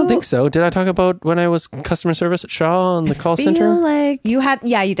 You, I don't think so. Did I talk about when I was customer service at Shaw on the call Feel center? like You had,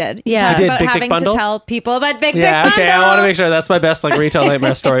 yeah, you did. You Yeah. talked I did, about Big Dick having Bundle? to tell people about Big Yeah, Dick okay. Bundle. I want to make sure that's my best like retail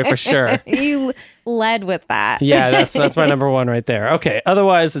nightmare story for sure. You led with that. Yeah, that's my number one right there. Okay.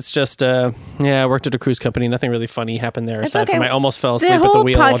 Otherwise, it's just I worked at a cruise company. Nothing really funny happened there aside okay. from I almost fell asleep at the whole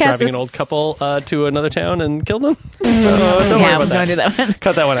wheel while podcast driving an is- old couple to another town and killed them. So don't worry yeah, about don't do that. that one.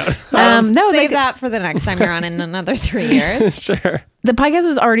 Cut that one out. No, Save the, that for the next time you're on in another 3 years. Sure. the podcast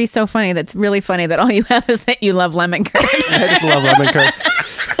is already so funny. That's really funny that all you have is that you love lemon curd. I just love lemon curd.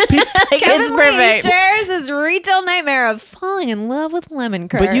 Like, Kevin it's Lee perfect. shares his retail nightmare of falling in love with lemon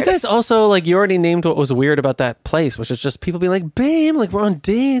curd. But you guys also like you already named what was weird about that place, which is just people being like, "Babe, like we're on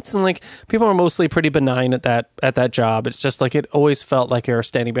dates," and like people are mostly pretty benign at that job. It's just like it always felt like you're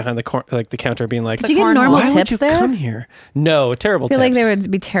standing behind the the counter, being like, Did you get normal "Why would tips you there? come here?" No, terrible I feel tips. like they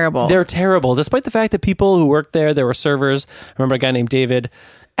would be terrible. They're terrible, despite the fact that people who worked there were servers. I remember a guy named David.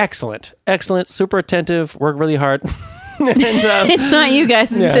 Excellent, super attentive, work really hard. And, it's not you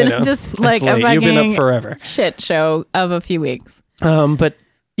guys. It's yeah, I know. just It's like a late. fucking You've been up forever. shit show of a few weeks. But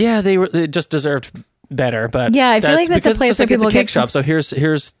yeah, they just deserved better. But Yeah, I feel like that's a because place it's just where like it's a people cake get shop. So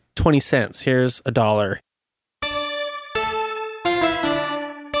here's 20 cents. Here's $1.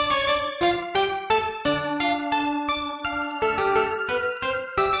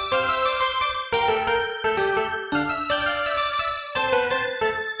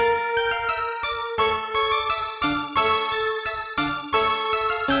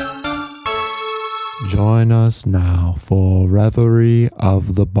 Join us now for Reverie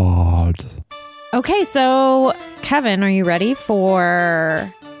of the Bard. Okay, so Kevin, are you ready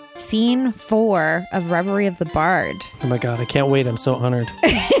for Scene 4 of Reverie of the Bard. Oh my God, I can't wait. I'm so honored.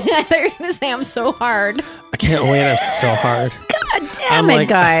 I thought you were going to say I'm so hard. I can't wait. I'm so hard. God damn I'm it, like-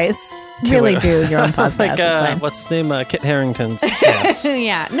 guys. Really wait. do your own pause. Like, what's his name? Kit Harington's abs.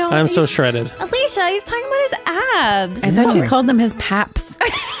 Yeah. No. I'm so he's- shredded. Alicia, he's talking about his abs. I thought you called them his paps.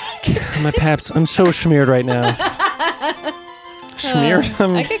 My paps. I'm so schmeared right now. Schmeared? I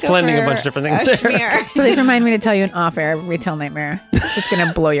I'm could go blending for a bunch of different a things there. schmear. Please remind me to tell you an off-air retail nightmare. It's going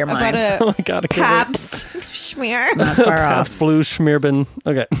to blow your mind. About Oh a my God, I can't wait. Pabst schmear. Not far Paps off. Blue Schmearbin.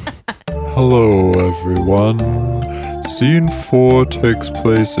 Okay. Hello, everyone. Scene 4 takes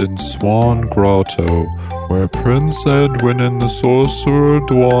place in Swan Grotto, where Prince Edwin and the sorcerer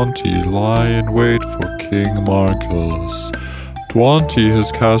Dwanti lie in wait for King Marcus. Dwanti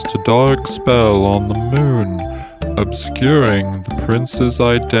has cast a dark spell on the moon, obscuring the prince's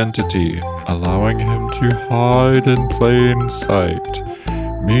identity, allowing him to hide in plain sight.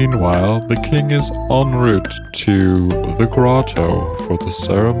 Meanwhile, the king is en route to the grotto for the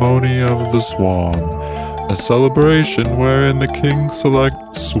ceremony of the swan, a celebration wherein the king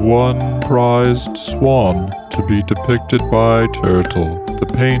selects one prized swan to be depicted by Turtle, the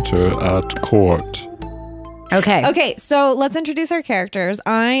painter at court. Okay. Okay, so let's introduce our characters.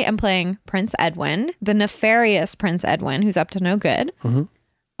 I am playing Prince Edwin, the nefarious Prince Edwin, who's up to no good.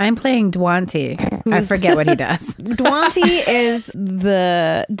 I'm playing Dwanti. I forget what he does. Dwanti is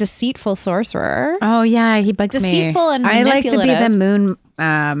the deceitful sorcerer. Oh, yeah. He bugs me. Deceitful and I like to be the manipulative. moon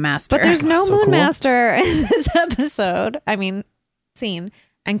master. But there's no So Moon cool. Master in this episode. I mean, scene.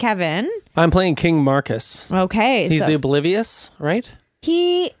 And Kevin. I'm playing King Marcus. Okay. He's so the oblivious, right?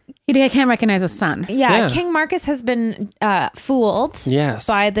 he I can't recognize a son. Yeah. King Marcus has been fooled Yes.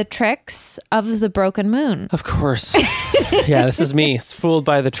 by the tricks of the broken moon. Of course. Yeah, this is me. It's fooled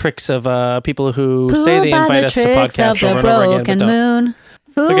by the tricks of people who say Fooled they by invite the us to tricks of podcasts the over and over again, broken but don't. moon.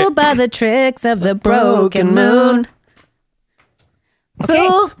 Fooled Okay. by the tricks of the broken Broken moon. moon. Okay.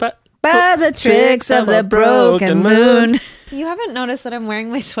 Fooled But by the tricks of the broken moon. You haven't noticed that I'm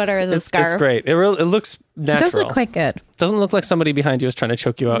wearing my sweater as a it's scarf. great. It looks It natural. does look quite good. Doesn't look like somebody behind you is trying to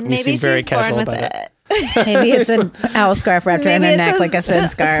choke you out, and Maybe you seem she's very born casual with about it. it. Maybe it's an owl scarf wrapped around her Maybe neck it's like a thin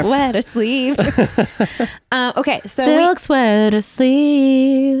scarf. sweater sleeve. Okay, so Silk sweater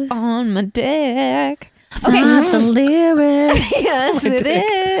sleeve. on my dick. It's not the lyrics. Yes, it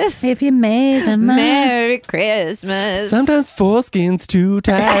is. If you made them up. Merry Christmas. Sometimes foreskin's too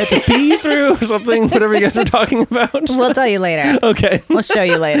tight to pee through or something, whatever you guys were talking about. We'll tell you later. Okay. We'll show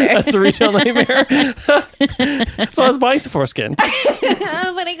you later. That's a retail nightmare. So I was buying some foreskin.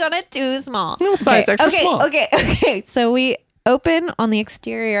 But I got it too small. No size extra Okay, small. okay. So we open on the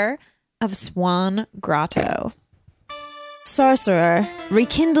exterior of Swan Grotto. Sorcerer,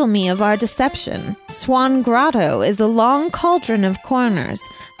 rekindle me of our deception. Swan Grotto is a long cauldron of corners.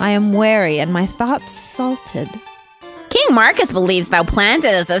 I am wary and my thoughts salted. King Marcus believes thou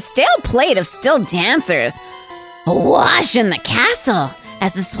planted us a stale plate of still dancers. Awash in the castle,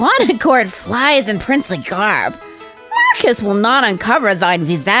 as the swan at court flies in princely garb. Marcus will not uncover thine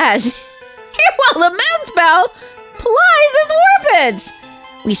visage, here while the moon spell plies his warpage.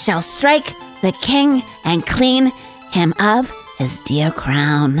 We shall strike the king and clean him of his dear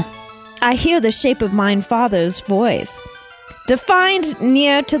crown. I hear the shape of mine father's voice, defined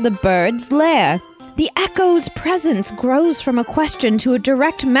near to the bird's lair. The echo's presence grows from a question to a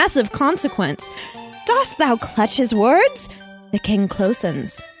direct mess of consequence. Dost thou clutch his words? The king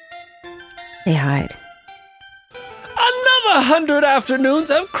closens. They hide. Another 100 afternoons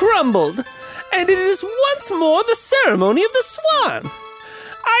have crumbled, and it is once more the ceremony of the swan.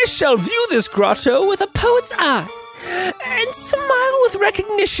 I shall view this grotto with a poet's eye, and smile with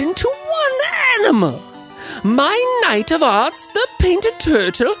recognition to one animal. My knight of arts, the painted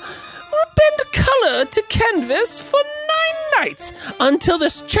turtle, will bend color to canvas for 9 nights until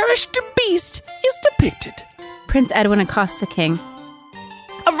this cherished beast is depicted. Prince Edwin accosts the king.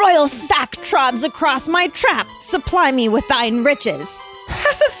 A royal sack trods across my trap. Supply me with thine riches.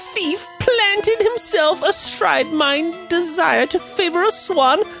 Hath a thief planted himself astride mine desire to favor a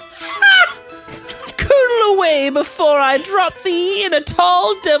swan? Ha! Curdle away before I drop thee in a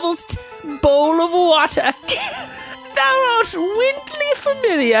tall devil's bowl of water. Thou art wintly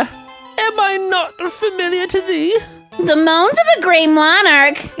familiar. Am I not familiar to thee? The moans of a grey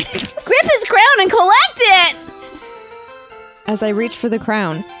monarch. Grip his crown and collect it. As I reach for the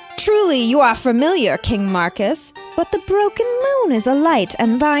crown. Truly you are familiar, King Marcus, but the broken moon is alight,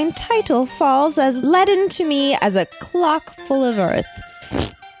 and thine title falls as leaden to me as a clock full of earth.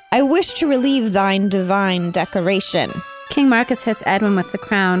 I wish to relieve thine divine decoration. King Marcus hits Edwin with the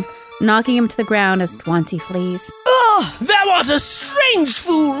crown, knocking him to the ground as Dwanti flees. Ugh! Thou art a strange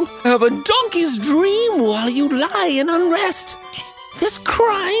fool. Have a donkey's dream while you lie in unrest. This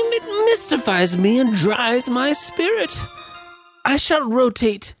crime, it mystifies me and dries my spirit. I shall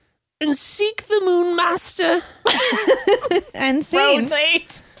rotate and seek the moon master. And scene.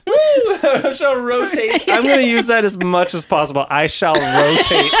 Rotate. I shall rotate. I'm going to use that as much as possible. I shall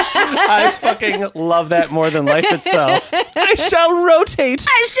rotate. I fucking love that more than life itself. I shall rotate.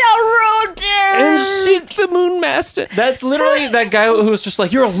 And seek the moon master. That's literally that guy who was just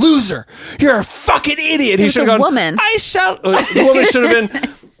like, you're a loser. You're a fucking idiot. He was should a have gone, woman. I shall. The woman should have been,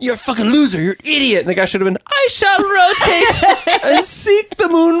 you're a fucking loser. You're an idiot. And the guy should have been, I shall rotate and seek the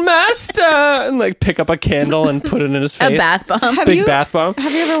moon master. And like pick up a candle and put it in his face. A bath bomb. Big bath bomb.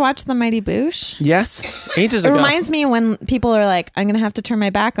 Have you ever watched The Mighty Boosh? Yes. Ages It ago. reminds me when people are like, I'm going to have to turn my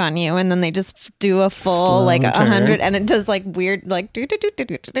back on you. And then they just do a full Slow like turn. 100 and it does like weird like do, do, do, do,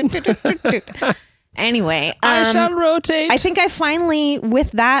 do, do, do, do, do, do. Anyway, I shall rotate. I think I finally,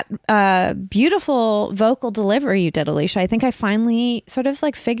 with that beautiful vocal delivery you did, Alicia, I think I finally sort of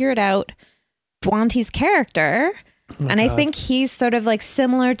like figured out Dwanti's character. And I think he's sort of like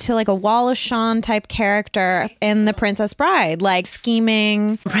similar to like a Wallace Shawn type character in The Princess Bride, like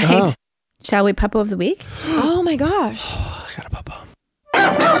scheming. Right. Oh. Shall we Puppo of the Week? Oh my gosh. I got a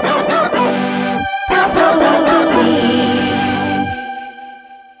papa.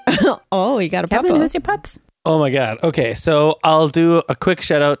 Oh, you got a Kevin, puppo. who's your pups? Oh my God. Okay, so I'll do a quick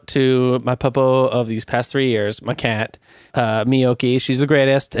shout out to my puppo of these past 3 years, my cat, Miyoki. She's the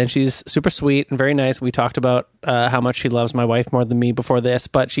greatest and she's super sweet and very nice. We talked about how much she loves my wife more than me before this,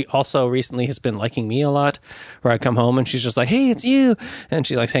 but she also recently has been liking me a lot, where I come home and she's just like, hey, it's you. And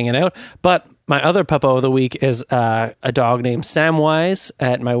she likes hanging out. But my other puppo of the week is a dog named Samwise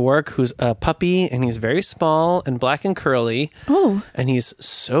at my work, who's a puppy, and he's very small and black and curly. Oh. And he's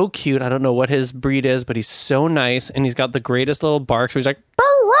so cute. I don't know what his breed is, but he's so nice. And he's got the greatest little barks where he's like,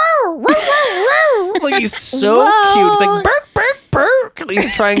 like he's so cute. It's like, bark, bark, bark. And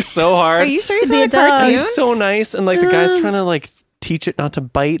he's trying so hard. Are you sure he's Be not a a dog. And cartoon? he's so nice. And like the guy's trying to like teach it not to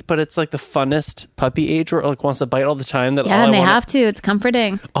bite, but it's like the funnest puppy age where it like wants to bite all the time. That Yeah, all and I they want have to. It's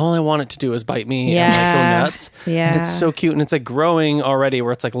comforting. all I want it to do is bite me and like Yeah. go nuts. Yeah. And it's so cute. And it's like growing already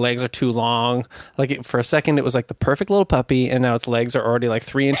where it's like legs are too long. Like for a second, it was like the perfect little puppy. And now its legs are already like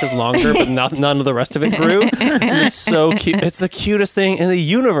 3 inches longer, but none of the rest of it grew. And it's so cute. It's the cutest thing in the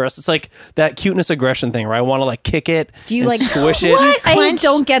universe. It's like that cuteness aggression thing where I want to like kick it. Do you and like squish it? What? I clench-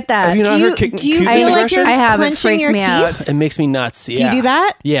 don't get that. Have you not Do you- heard kick, do you cuteness feel like aggression? you're I have. It clenching freaks your me teeth? out. It makes me nuts. Yeah. Do you do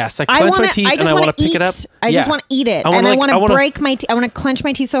that? Yes. I clench my teeth and I want to pick it up. I just Yeah. want to eat it, I wanna, and I like- want I to wanna- break my teeth. I want to clench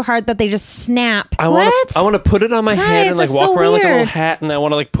my teeth so hard that they just snap. I want What? to. I want to put it on my head Guys, and like that's walk so around like a little weird. hat, and I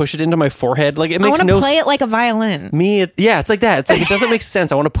want to like push it into my forehead. Like it I makes want to no play it like a violin. yeah, it's like that. It's like it doesn't make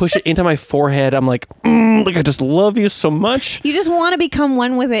sense. I want to push it into my forehead. I'm like, like I just love you so much. You just want to become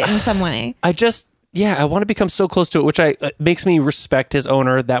one with it in some way. I want to become so close to it, which makes me respect his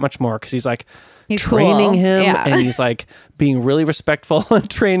owner that much more because he's like He's training cool. him Yeah. and he's like being really respectful and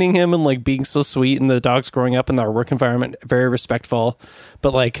training him and like being so sweet. And the dog's growing up in our work environment very respectful,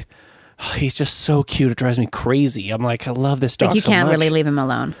 but like he's just so cute. It drives me crazy. I'm like, I love this dog. Like you so can't much. really leave him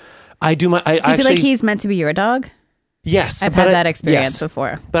alone. I do my. I Do you actually, feel like he's meant to be your dog? yes, I've but had that experience yes.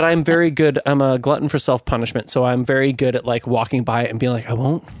 before. But I'm very good. I'm a glutton for self punishment, so I'm very good at like walking by it and being like, I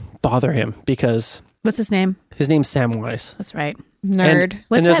won't bother him because What's his name? his name's Samwise. That's right. Nerd. And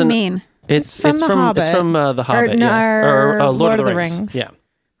What's there's that mean? It's from The Hobbit. it's from The Hobbit, no, yeah. or Lord of the Rings. Yeah.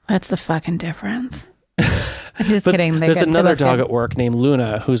 What's the fucking difference? I'm just But kidding. there's another dog At- at work named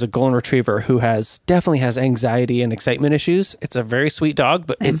Luna, who's a golden retriever who definitely has anxiety and excitement issues. It's a very sweet dog,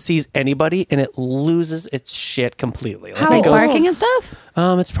 but Same. it sees anybody and it loses its shit completely. How it like old? barking and stuff?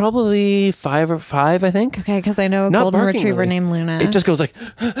 It's probably 5, I think. Okay, because I know a Not golden barking, retriever really. named Luna. It just goes like,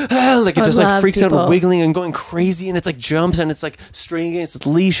 like it Oh, it just like loves freaks out people. and wiggling and going crazy, and it's like jumps and it's like straining against its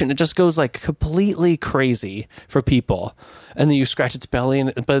leash, and it just goes like completely crazy for people. And then you scratch its belly,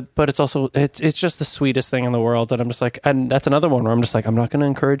 and but it's also it's just the sweetest thing in the world. That I'm just like, and that's another one where I'm just like, I'm not going to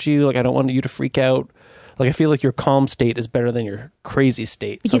encourage you. Like I don't want you to freak out. Like I feel like your calm state is better than your crazy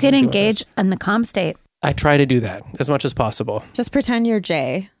state. You Something can to do with engage this. in the calm state. I try to do that as much as possible. just pretend you're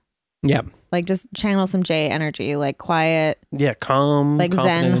Jay. Yeah, Like just channel some Jay energy, like quiet, yeah, calm, like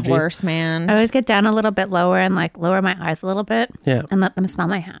confident Zen energy. horse man. I always get down a little bit lower and like lower my eyes a little bit Yeah, and let them smell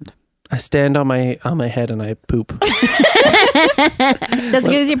my hand. I stand on my head and I poop.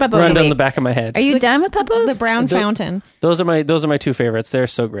 Jessica, who's your puppo of Run the down week? the back of my head. Are you done with puppos? The brown fountain. Those are my two favorites. They're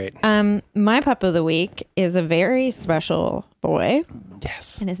so great. My pup of the week is a very special boy,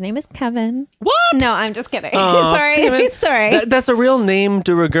 Yes. and his name is Kevin. What? No, I'm just kidding. Aw, Sorry. damn it. Sorry. That's a real name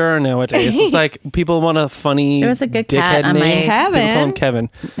de rigueur nowadays. It's like people want a funny There was a good dickhead cat on my- name. People call him Kevin.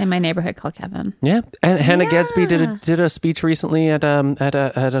 Kevin. In my neighborhood called Kevin. Yeah, and Hannah Yeah. Gadsby did a speech recently at an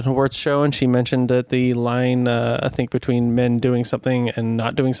awards show, and she mentioned that the line I think between men doing something and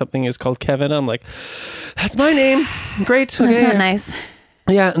not doing something is called Kevin. I'm like, that's my name. Great. That's Okay. not nice.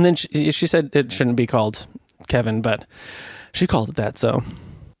 Yeah, and then she said it shouldn't be called Kevin, but she called it that. So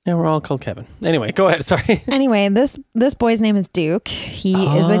yeah, we're all called Kevin. Anyway, go ahead. Sorry. Anyway, this boy's name is Duke. He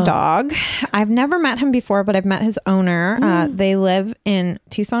is a dog. I've never met him before, but I've met his owner. They live in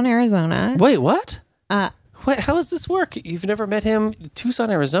Tucson, Arizona. Wait, what? Uh, What? How does this work? You've never met him? Tucson,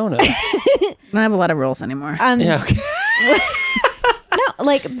 Arizona. I don't have a lot of rules anymore. Yeah. Okay. No,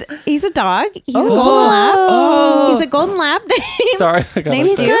 like he's a dog. He's a golden lab. He's a golden lab. Sorry. I got Named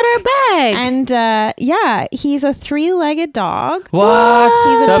He's excited. got our bag. And yeah, he's a 3-legged dog. What?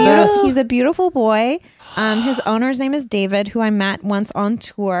 He's The a best. he's a beautiful boy. His owner's name is David, who I met once on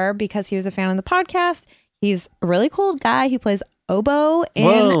tour because he was a fan of the podcast. He's a really cool guy who plays oboe in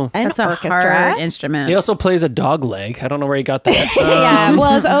Whoa. an That's a orchestra. hard instrument. He also plays a dog leg. I don't know where he got that. Yeah,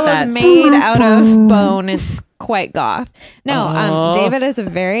 well, his oboe's That's- made out of bone. It's quite goth. No, Oh. David is a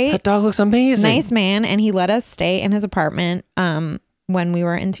very That dog looks amazing. nice man, and he let us stay in his apartment when we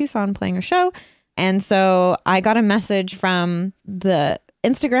were in Tucson playing a show. And so I got a message from the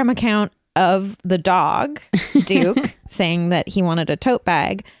Instagram account of the dog, Duke, saying that he wanted a tote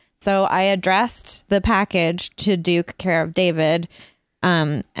bag. So I addressed the package to Duke, care of David.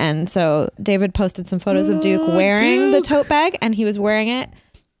 And so David posted some photos of Duke wearing the tote bag, and he was wearing it.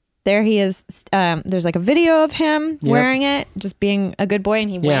 There he is. There's like a video of him wearing it, just being a good boy, and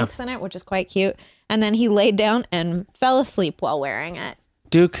he winks in it, which is quite cute. And then he laid down and fell asleep while wearing it.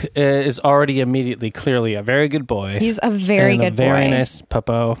 Duke is already immediately clearly a very good boy. He's a very and good a very boy. nice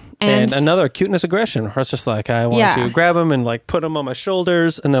puppo. And- And another cuteness aggression. Where it's just like, I want to grab him and like put him on my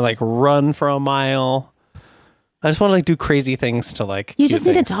shoulders and then like run for a mile. I just want to like do crazy things to like. you cute just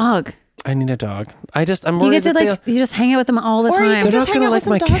need a things. dog. I need a dog. I'm You worried get to that like you just hang out with them all the Or you time. could they're just not hang gonna out like with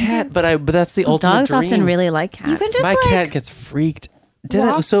my some dog cat, kids. but that's the ultimate Dogs dream. often really like cats. You can just My like cat gets freaked.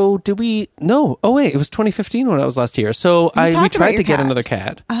 walk- Did we? No. Oh wait, it was 2015 when I was last here. So we talked about tried your to get cat. another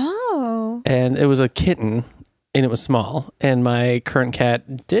cat, oh, and it was a kitten, and it was small. And my current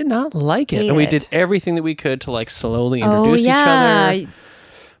cat did not like it, and we Hate did it. everything that we could to like slowly oh introduce each yeah. other.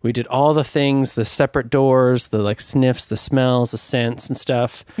 We did all the things, the separate doors, the like sniffs, the smells, the scents and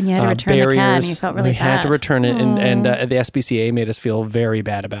stuff. And you had to return the cat, and you felt really We had to bad. return it, and the SPCA made us feel very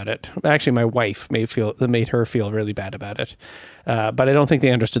bad about it. Actually, my wife made her feel really bad about it. But I don't think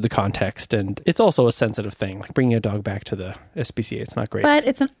they understood the context, and it's also a sensitive thing. Like bringing a dog back to the SPCA, it's not great. But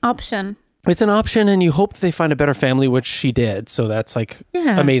it's an option. It's an option, and you hope that they find a better family, which she did. So that's like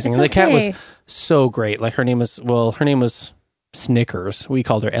Yeah, amazing. it's And the cat was okay. so great. Like her name was Snickers. We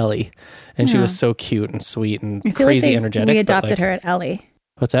called her Ellie, and she was so cute and sweet and I feel crazy like energetic. We but, adopted like- her at Ellie.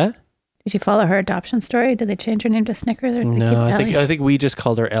 What's that? Did you follow her adoption story? Did they change her name to Snickers or did they keep No, Ellie? I think we just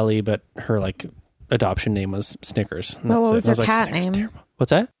called her Ellie, but her like adoption name was Snickers. And that What it. was And I her cat "Snickers, name?" terrible." What's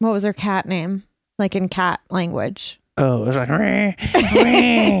that? what was her cat name? Like in cat language. Oh, it was like.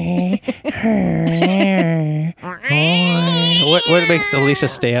 What makes Alicia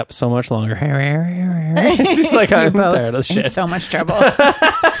stay up so much longer? She's like, I'm Both tired of this in shit. so much trouble.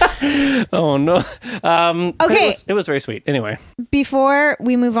 Oh no. But Okay. it was very sweet. Anyway, Before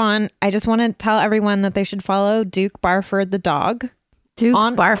we move on, I just want to tell everyone that they should follow Duke Barford the dog. Duke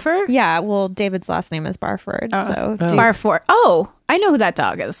On- Barford? Yeah, well, David's last name is Barford. So Duke. Barford. Oh, I know who that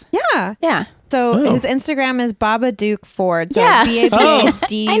dog is. Yeah. Yeah. So Oh. his Instagram is Baba Duke Ford. So Yeah.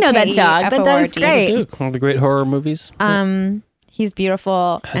 BABD. I know that dog. That dog's great. Duke, one of the great horror movies. He's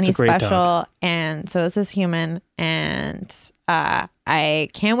beautiful and That's a he's great special, dog. and so is this human. And I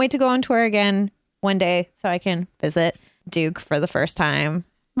can't wait to go on tour again one day so I can visit Duke for the first time.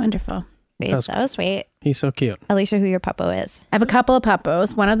 Wonderful. He's so sweet. He's so cute. Alicia, who your puppo is? I have a couple of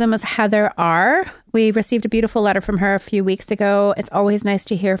puppos. One of them is Heather R. We received a beautiful letter from her a few weeks ago. It's always nice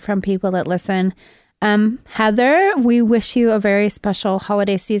to hear from people that listen. Heather, we wish you a very special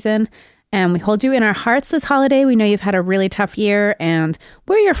holiday season, and we hold you in our hearts this holiday. We know you've had a really tough year, and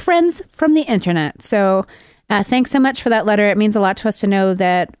we're your friends from the internet. So thanks so much for that letter. It means a lot to us to know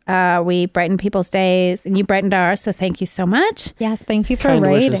that we brighten people's days, and you brightened ours. So thank you so much. Yes, thank you for Kind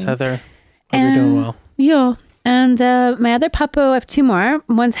writing. wishes, Heather. Hope you're doing well. Yeah. And my other puppo, I have two more.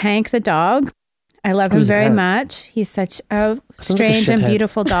 One's Hank the dog. I love him Who's very that? much. He's such a like a strange and shithead.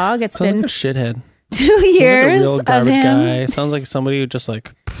 beautiful dog. It's Sounds been like a shithead. 2 Sounds like a years real of garbage him. guy. Sounds like somebody who just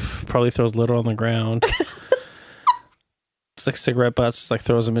like probably throws litter on the ground. It's like cigarette butts, just like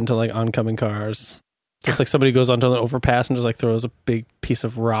throws them into like oncoming cars. Just like somebody goes onto an overpass and just like throws a big piece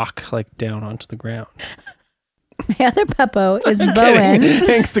of rock like down onto the ground. My other puppo is Kidding. Bowen.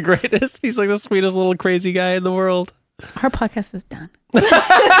 Hank's the greatest. He's like the sweetest little crazy guy in the world. Our podcast is done.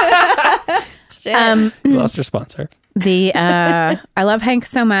 Shit. We lost our sponsor. I love Hank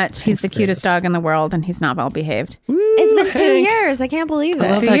so much. He's the cutest greatest. dog in the world, and he's not well behaved. It's been 2 Hank. years. I can't believe I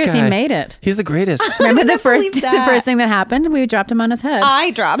it. love 2 that years, he guy. made it. He's the greatest. Remember the can't first believe the that. first thing that happened? We dropped him on his head.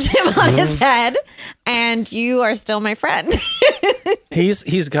 I dropped him on his head, and you are still my friend.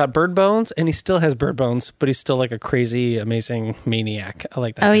 He's got bird bones and he still has bird bones, but he's still like a crazy, amazing maniac. I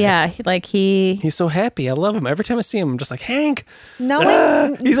like that. Oh guy. yeah, he He's so happy. I love him. Every time I see him, I'm just like, Hank.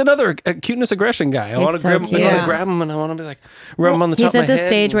 No, He's another cuteness aggression guy. I want to so grab him. I cute. want Yeah. to grab him and I want to be like, rub him on the top he's of at my the head.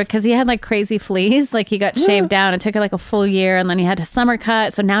 stage where because he had like crazy fleas, like he got shaved down. It took like a full year, and then he had a summer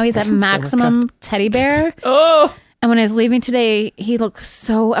cut. So now he's at maximum teddy bear. Oh, And when I was leaving today, he looked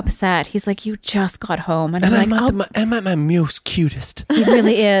so upset. He's like, "You just got home," and I'm and like, I'm at my most cutest. He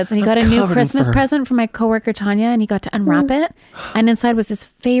really is. And he got a new covered in Christmas fur. present from my coworker Tanya, and he got to unwrap it. And inside was his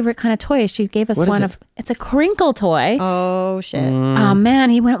favorite kind of toy. She gave us What is one it? of it's a crinkle toy. oh shit! Oh man,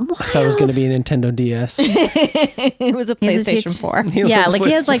 he went wild. I thought it was going to be a Nintendo DS. It was a He's a PlayStation teach- 4. Yeah, like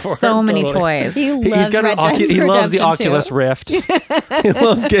he has like so many toys. He He's loves got Red an Dead he loves the Redemption 2. Oculus Rift. He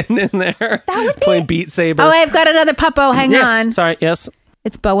loves getting in there, playing Beat Saber. Oh, I've got another puppo. Hang yes. on. Sorry. Yes.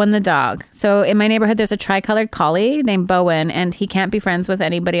 It's Bowen the dog. So in my neighborhood, there's a tricolored collie named Bowen, and he can't be friends with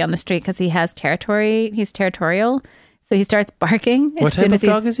anybody on the street because he has territory. He's territorial. So he starts barking. What as soon type as of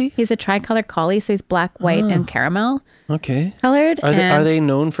dog is he? He's a tricolored collie. So he's black, white, and caramel Okay. colored. Are and they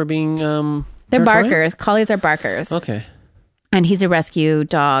known for being They're territorial? barkers. Collies are barkers. Okay. And he's a rescue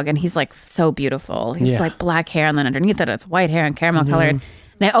dog, and he's like so beautiful. He's Yeah. like black hair, and then underneath it, it's white hair and caramel colored.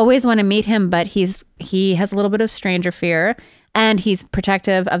 And I always want to meet him, but he has a little bit of stranger fear, and he's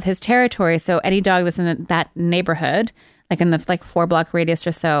protective of his territory. So any dog that's in that neighborhood, like in the 4-block radius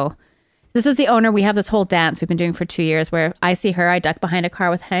or so. This is the owner. We have this whole dance we've been doing for 2 years where I see her, I duck behind a car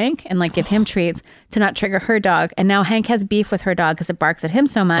with Hank and like give him treats to not trigger her dog. And now Hank has beef with her dog because it barks at him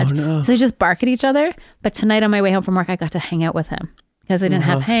so much. So they just bark at each other. But tonight on my way home from work, I got to hang out with him because I didn't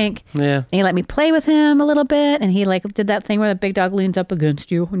have Hank. Yeah. And he let me play with him a little bit. And he like did that thing where the big dog leans up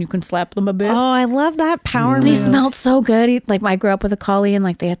against you and you can slap them a bit. Oh, I love that power. And he move. smelled so good. I grew up with a collie and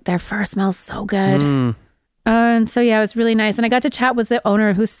like their fur smells so good. And so, yeah, it was really nice. And I got to chat with the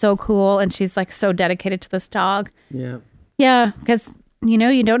owner who's so cool. And she's like so dedicated to this dog. Yeah. Yeah, because you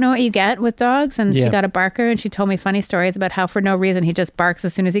don't know what you get with dogs. And she Yeah. got a barker, and she told me funny stories about how for no reason he just barks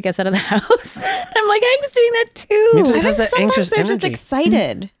as soon as he gets out of the house. I'm like, Hank's doing that too. He just I has think that anxious sometimes they're just energy.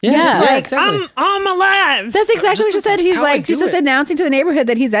 excited. Yeah. Yeah. just Like, exactly. I'm alive. That's exactly what she Just- said. this is He's how I like, do she's just it. announcing to the neighborhood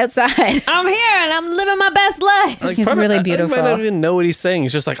that he's outside. I'm here and I'm living my best life. Like, He's probably- really I beautiful. might not even know what he's saying.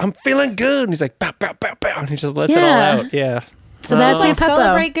 He's just like, I'm feeling good. And he's like, bow, bow, bow, bow. And he just lets it all Yeah. out. Yeah. So that's my Like puppo.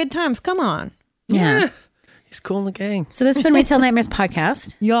 celebrate good times. Come on. Yeah. He's cool in the gang. So this has been Retail Nightmares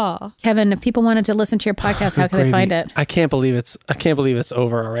podcast. Yeah. Kevin, if people wanted to listen to your podcast, how can they Gravy. find it? I can't believe it's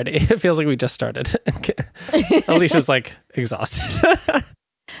over already. It feels like we just started. Alicia's like exhausted.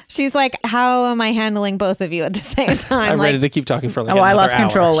 She's like, how am I handling both of you at the same time? I'm Like, ready to keep talking for like Oh, I another lost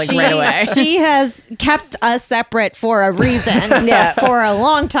control hour. like right away. she has kept us separate for a reason. Yeah. For a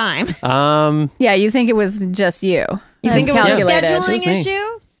long time. Yeah, you think it was just you. You think it was a calculated. It was scheduling me.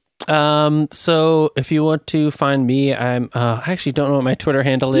 issue? So if you want to find me, I actually don't know what my Twitter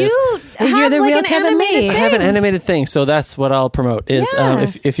handle is. You You're have the like real an Kevin animated Lee. I thing. have an animated thing, so that's what I'll promote. Is Yeah.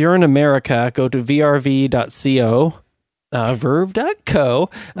 if you're in America, go to vrv.co, verve.co,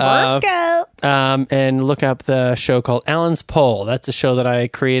 Go. and look up the show called Alan's Poll. That's a show that I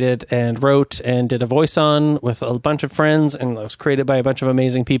created and wrote and did a voice on with a bunch of friends, and it was created by a bunch of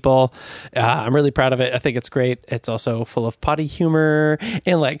amazing people. I'm really proud of it. I think it's great. It's also full of potty humor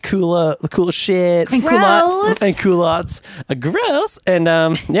and like cool shit. And culottes. Gross. And culottes. Gross. And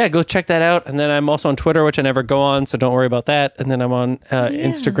yeah, go check that out. And then I'm also on Twitter, which I never go on, so don't worry about that. And then I'm on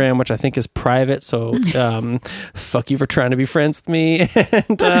Instagram, which I think is private. So fuck you for trying to be friends with me.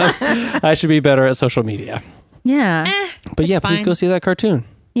 And I should be better at social media. Yeah. But yeah, please fine. go see that cartoon.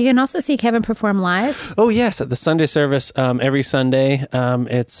 You can also see Kevin perform live. Oh, yes, at the Sunday service every Sunday.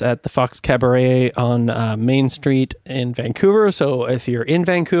 It's at the Fox Cabaret on Main Street in Vancouver. So if you're in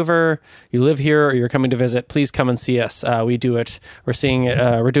Vancouver, you live here, or you're coming to visit, please come and see us. We do it. We're seeing it.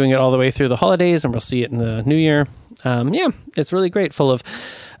 We're doing it all the way through the holidays, and we'll see it in the new year. Yeah, it's really great. Full of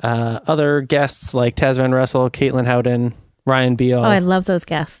other guests like Taz Van Russell, Caitlin Howden, Ryan Beal. Oh, I love those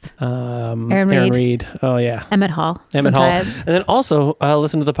guests. Aaron Reed. Oh, yeah. Emmett Hall. Emmett Hall. sometimes. And then also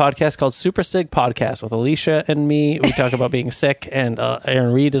listen to the podcast called Super Sig Podcast with Alicia and me. We talk about being sick, and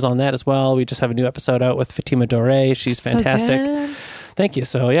Aaron Reed is on that as well. We just have a new episode out with Fatima Dore. She's fantastic. So Thank you.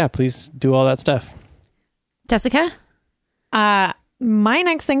 So, yeah, please do all that stuff. Jessica, my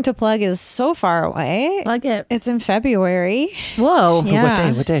next thing to plug is so far away. plug it. It's in February. Whoa.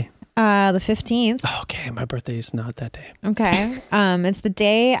 Yeah. What day? The 15th. Oh, okay, my birthday is not that day. Okay. It's the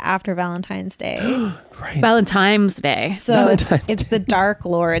day after Valentine's Day. Right. Valentine's Day. So it's Valentine's the Dark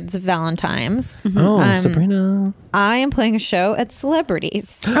Lord's Valentine's. Oh, Sabrina. I am playing a show at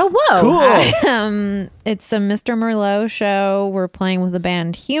Celebrities. Oh, whoa. Cool. It's a Mr. Merlot show. We're playing with the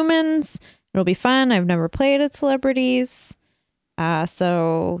band Humans. It'll be fun. I've never played at Celebrities.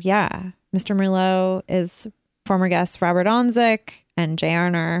 So yeah, Mr. Merlot is former guest Robert Onzik and Jay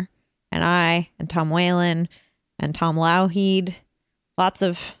Arner and I and Tom Whalen and Tom Lougheed. Lots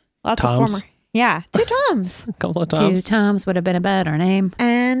of Toms. former. Yeah, 2 Toms. A couple of 2 times. Toms would have been a better name.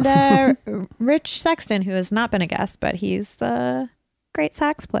 And Rich Sexton, who has not been a guest, but he's a great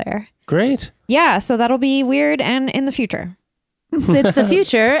sax player. Great. Yeah, so that'll be weird and in the future. It's the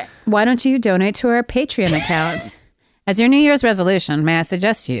future. Why don't you donate to our Patreon account? As your New Year's resolution, may I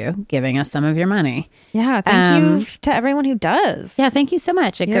suggest you giving us some of your money? Yeah, thank you to everyone who does. Yeah, thank you so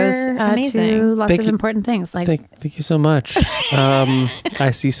much. It You're goes to amazing. lots Thank of you. important things. Like Thank you so much. I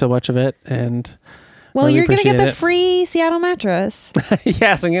see so much of it, and Well, really you're going to get appreciate the it. free Seattle mattress.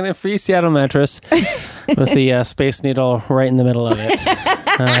 Yes, I'm getting a free Seattle mattress with the Space Needle right in the middle of it.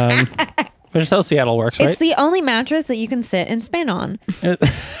 Which is how Seattle works, right? It's the only mattress that you can sit and spin on.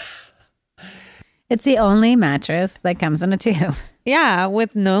 it's the only mattress that comes in a tube. Yeah,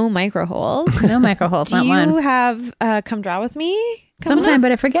 with no micro holes. No micro holes, Do not you one. have Come Draw With Me? coming Sometime, up?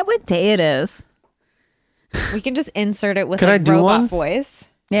 but I forget what day it is. We can just insert it with Could I like do robot one? voice.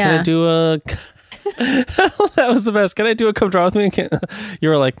 Yeah. Can I do a... That was the best. Can I do a come draw with me? You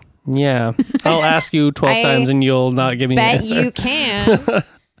were like, yeah. I'll ask you 12 I times and you'll not give me the Bet answer. you can.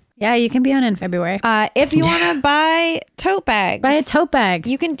 Yeah, you can be on in February. If you want to buy tote bags, Buy a tote bag.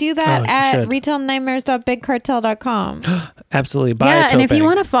 you can do that Oh, you at should. retailnightmares.bigcartel.com. Absolutely. Buy a yeah, tote and if bag. you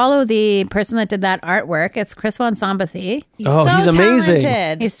want to follow the person that did that artwork, it's Chris Von Sambathy. Oh, he's amazing.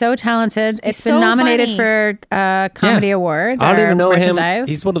 Talented. He's so talented. It's been so nominated funny. for a comedy award. I don't or even know him. merchandise.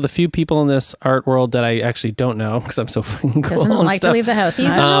 He's one of the few people in this art world that I actually don't know because I'm so fucking cool. Doesn't and like to stuff. leave the house He's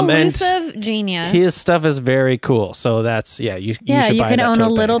much. an and elusive genius His stuff is very cool. So that's, you Yeah, should you buy can that own a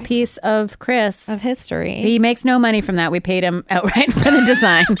tote little bag. piece of Chris. of history. He makes no money from that. We paid him outright for the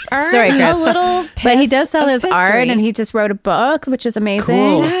design. Earn Sorry, Chris. a little But he piece does sell of his art, history. and he just wrote a book, which is amazing.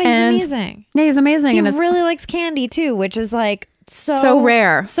 Cool. Yeah, he's And- amazing. Yeah, he's amazing. He and it's really likes candy too, which is like so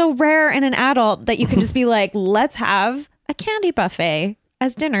rare. So rare in an adult that you can just be like, let's have a candy buffet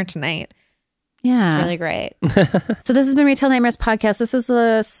as dinner tonight. Yeah. It's really great. So this has been Retail Nightmares Podcast. This is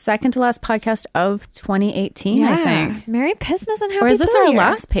the second to last podcast of 2018, I think. Merry Christmas and Happy Or is this New our Year.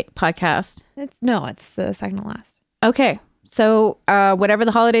 last podcast? It's the second to last. Okay. So whatever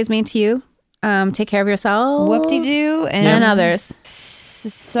the holidays mean to you, take care of yourself. Whoop-de-doo And and others.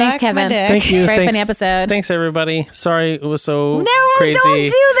 suck Thanks, Kevin. my dick. Thank you. Very Thanks. funny episode. Thanks, everybody. Sorry it was so No, crazy. don't do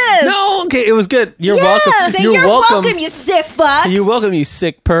this. No, okay, it was good. You're welcome. Say You're welcome. you sick fucks. You're welcome, you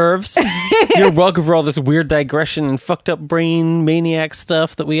sick pervs. You're welcome for all this weird digression and fucked up brain maniac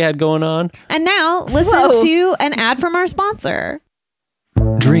stuff that we had going on. And now listen to an ad from our sponsor.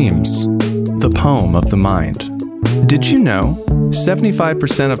 Dreams, the poem of the mind. Did you know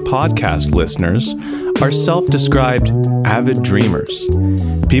 75% of podcast listeners are self-described avid dreamers?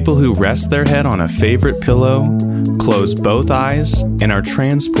 People who rest their head on a favorite pillow, close both eyes, and are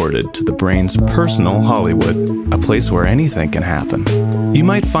transported to the brain's personal Hollywood, a place where anything can happen. You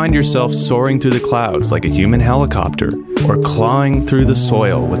might find yourself soaring through the clouds like a human helicopter, or clawing through the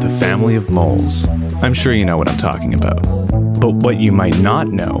soil with a family of moles. I'm sure you know what I'm talking about. But what you might not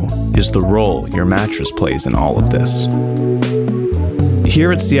know is the role your mattress plays in all of this. Here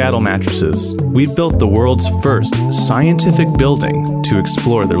at Seattle Mattresses, we've built the world's first scientific building to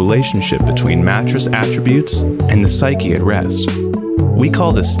explore the relationship between mattress attributes and the psyche at rest. We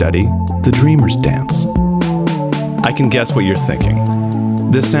call this study the Dreamer's Dance. I can guess what you're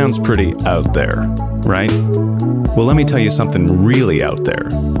thinking. This sounds pretty out there, right? Well, let me tell you something really out there.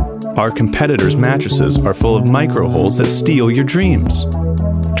 Our competitors' mattresses are full of micro holes that steal your dreams.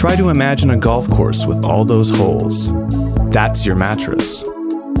 Try to imagine a golf course with all those holes. That's your mattress.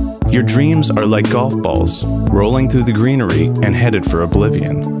 Your dreams are like golf balls, rolling through the greenery and headed for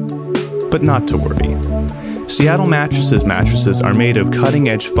oblivion. But not to worry. Seattle mattresses are made of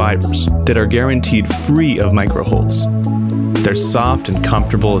cutting-edge fibers that are guaranteed free of microholes. They're soft and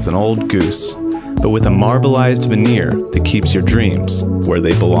comfortable as an old goose, but with a marbleized veneer that keeps your dreams where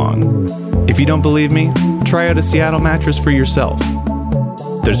they belong. If you don't believe me, try out a Seattle mattress for yourself.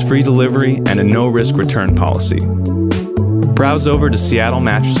 There's free delivery and a no-risk return policy. Browse over to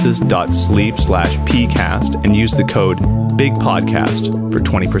seattlemattresses.sleep/pcast and use the code BIGPODCAST for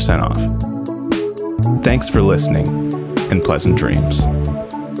 20% off. Thanks for listening, and pleasant dreams.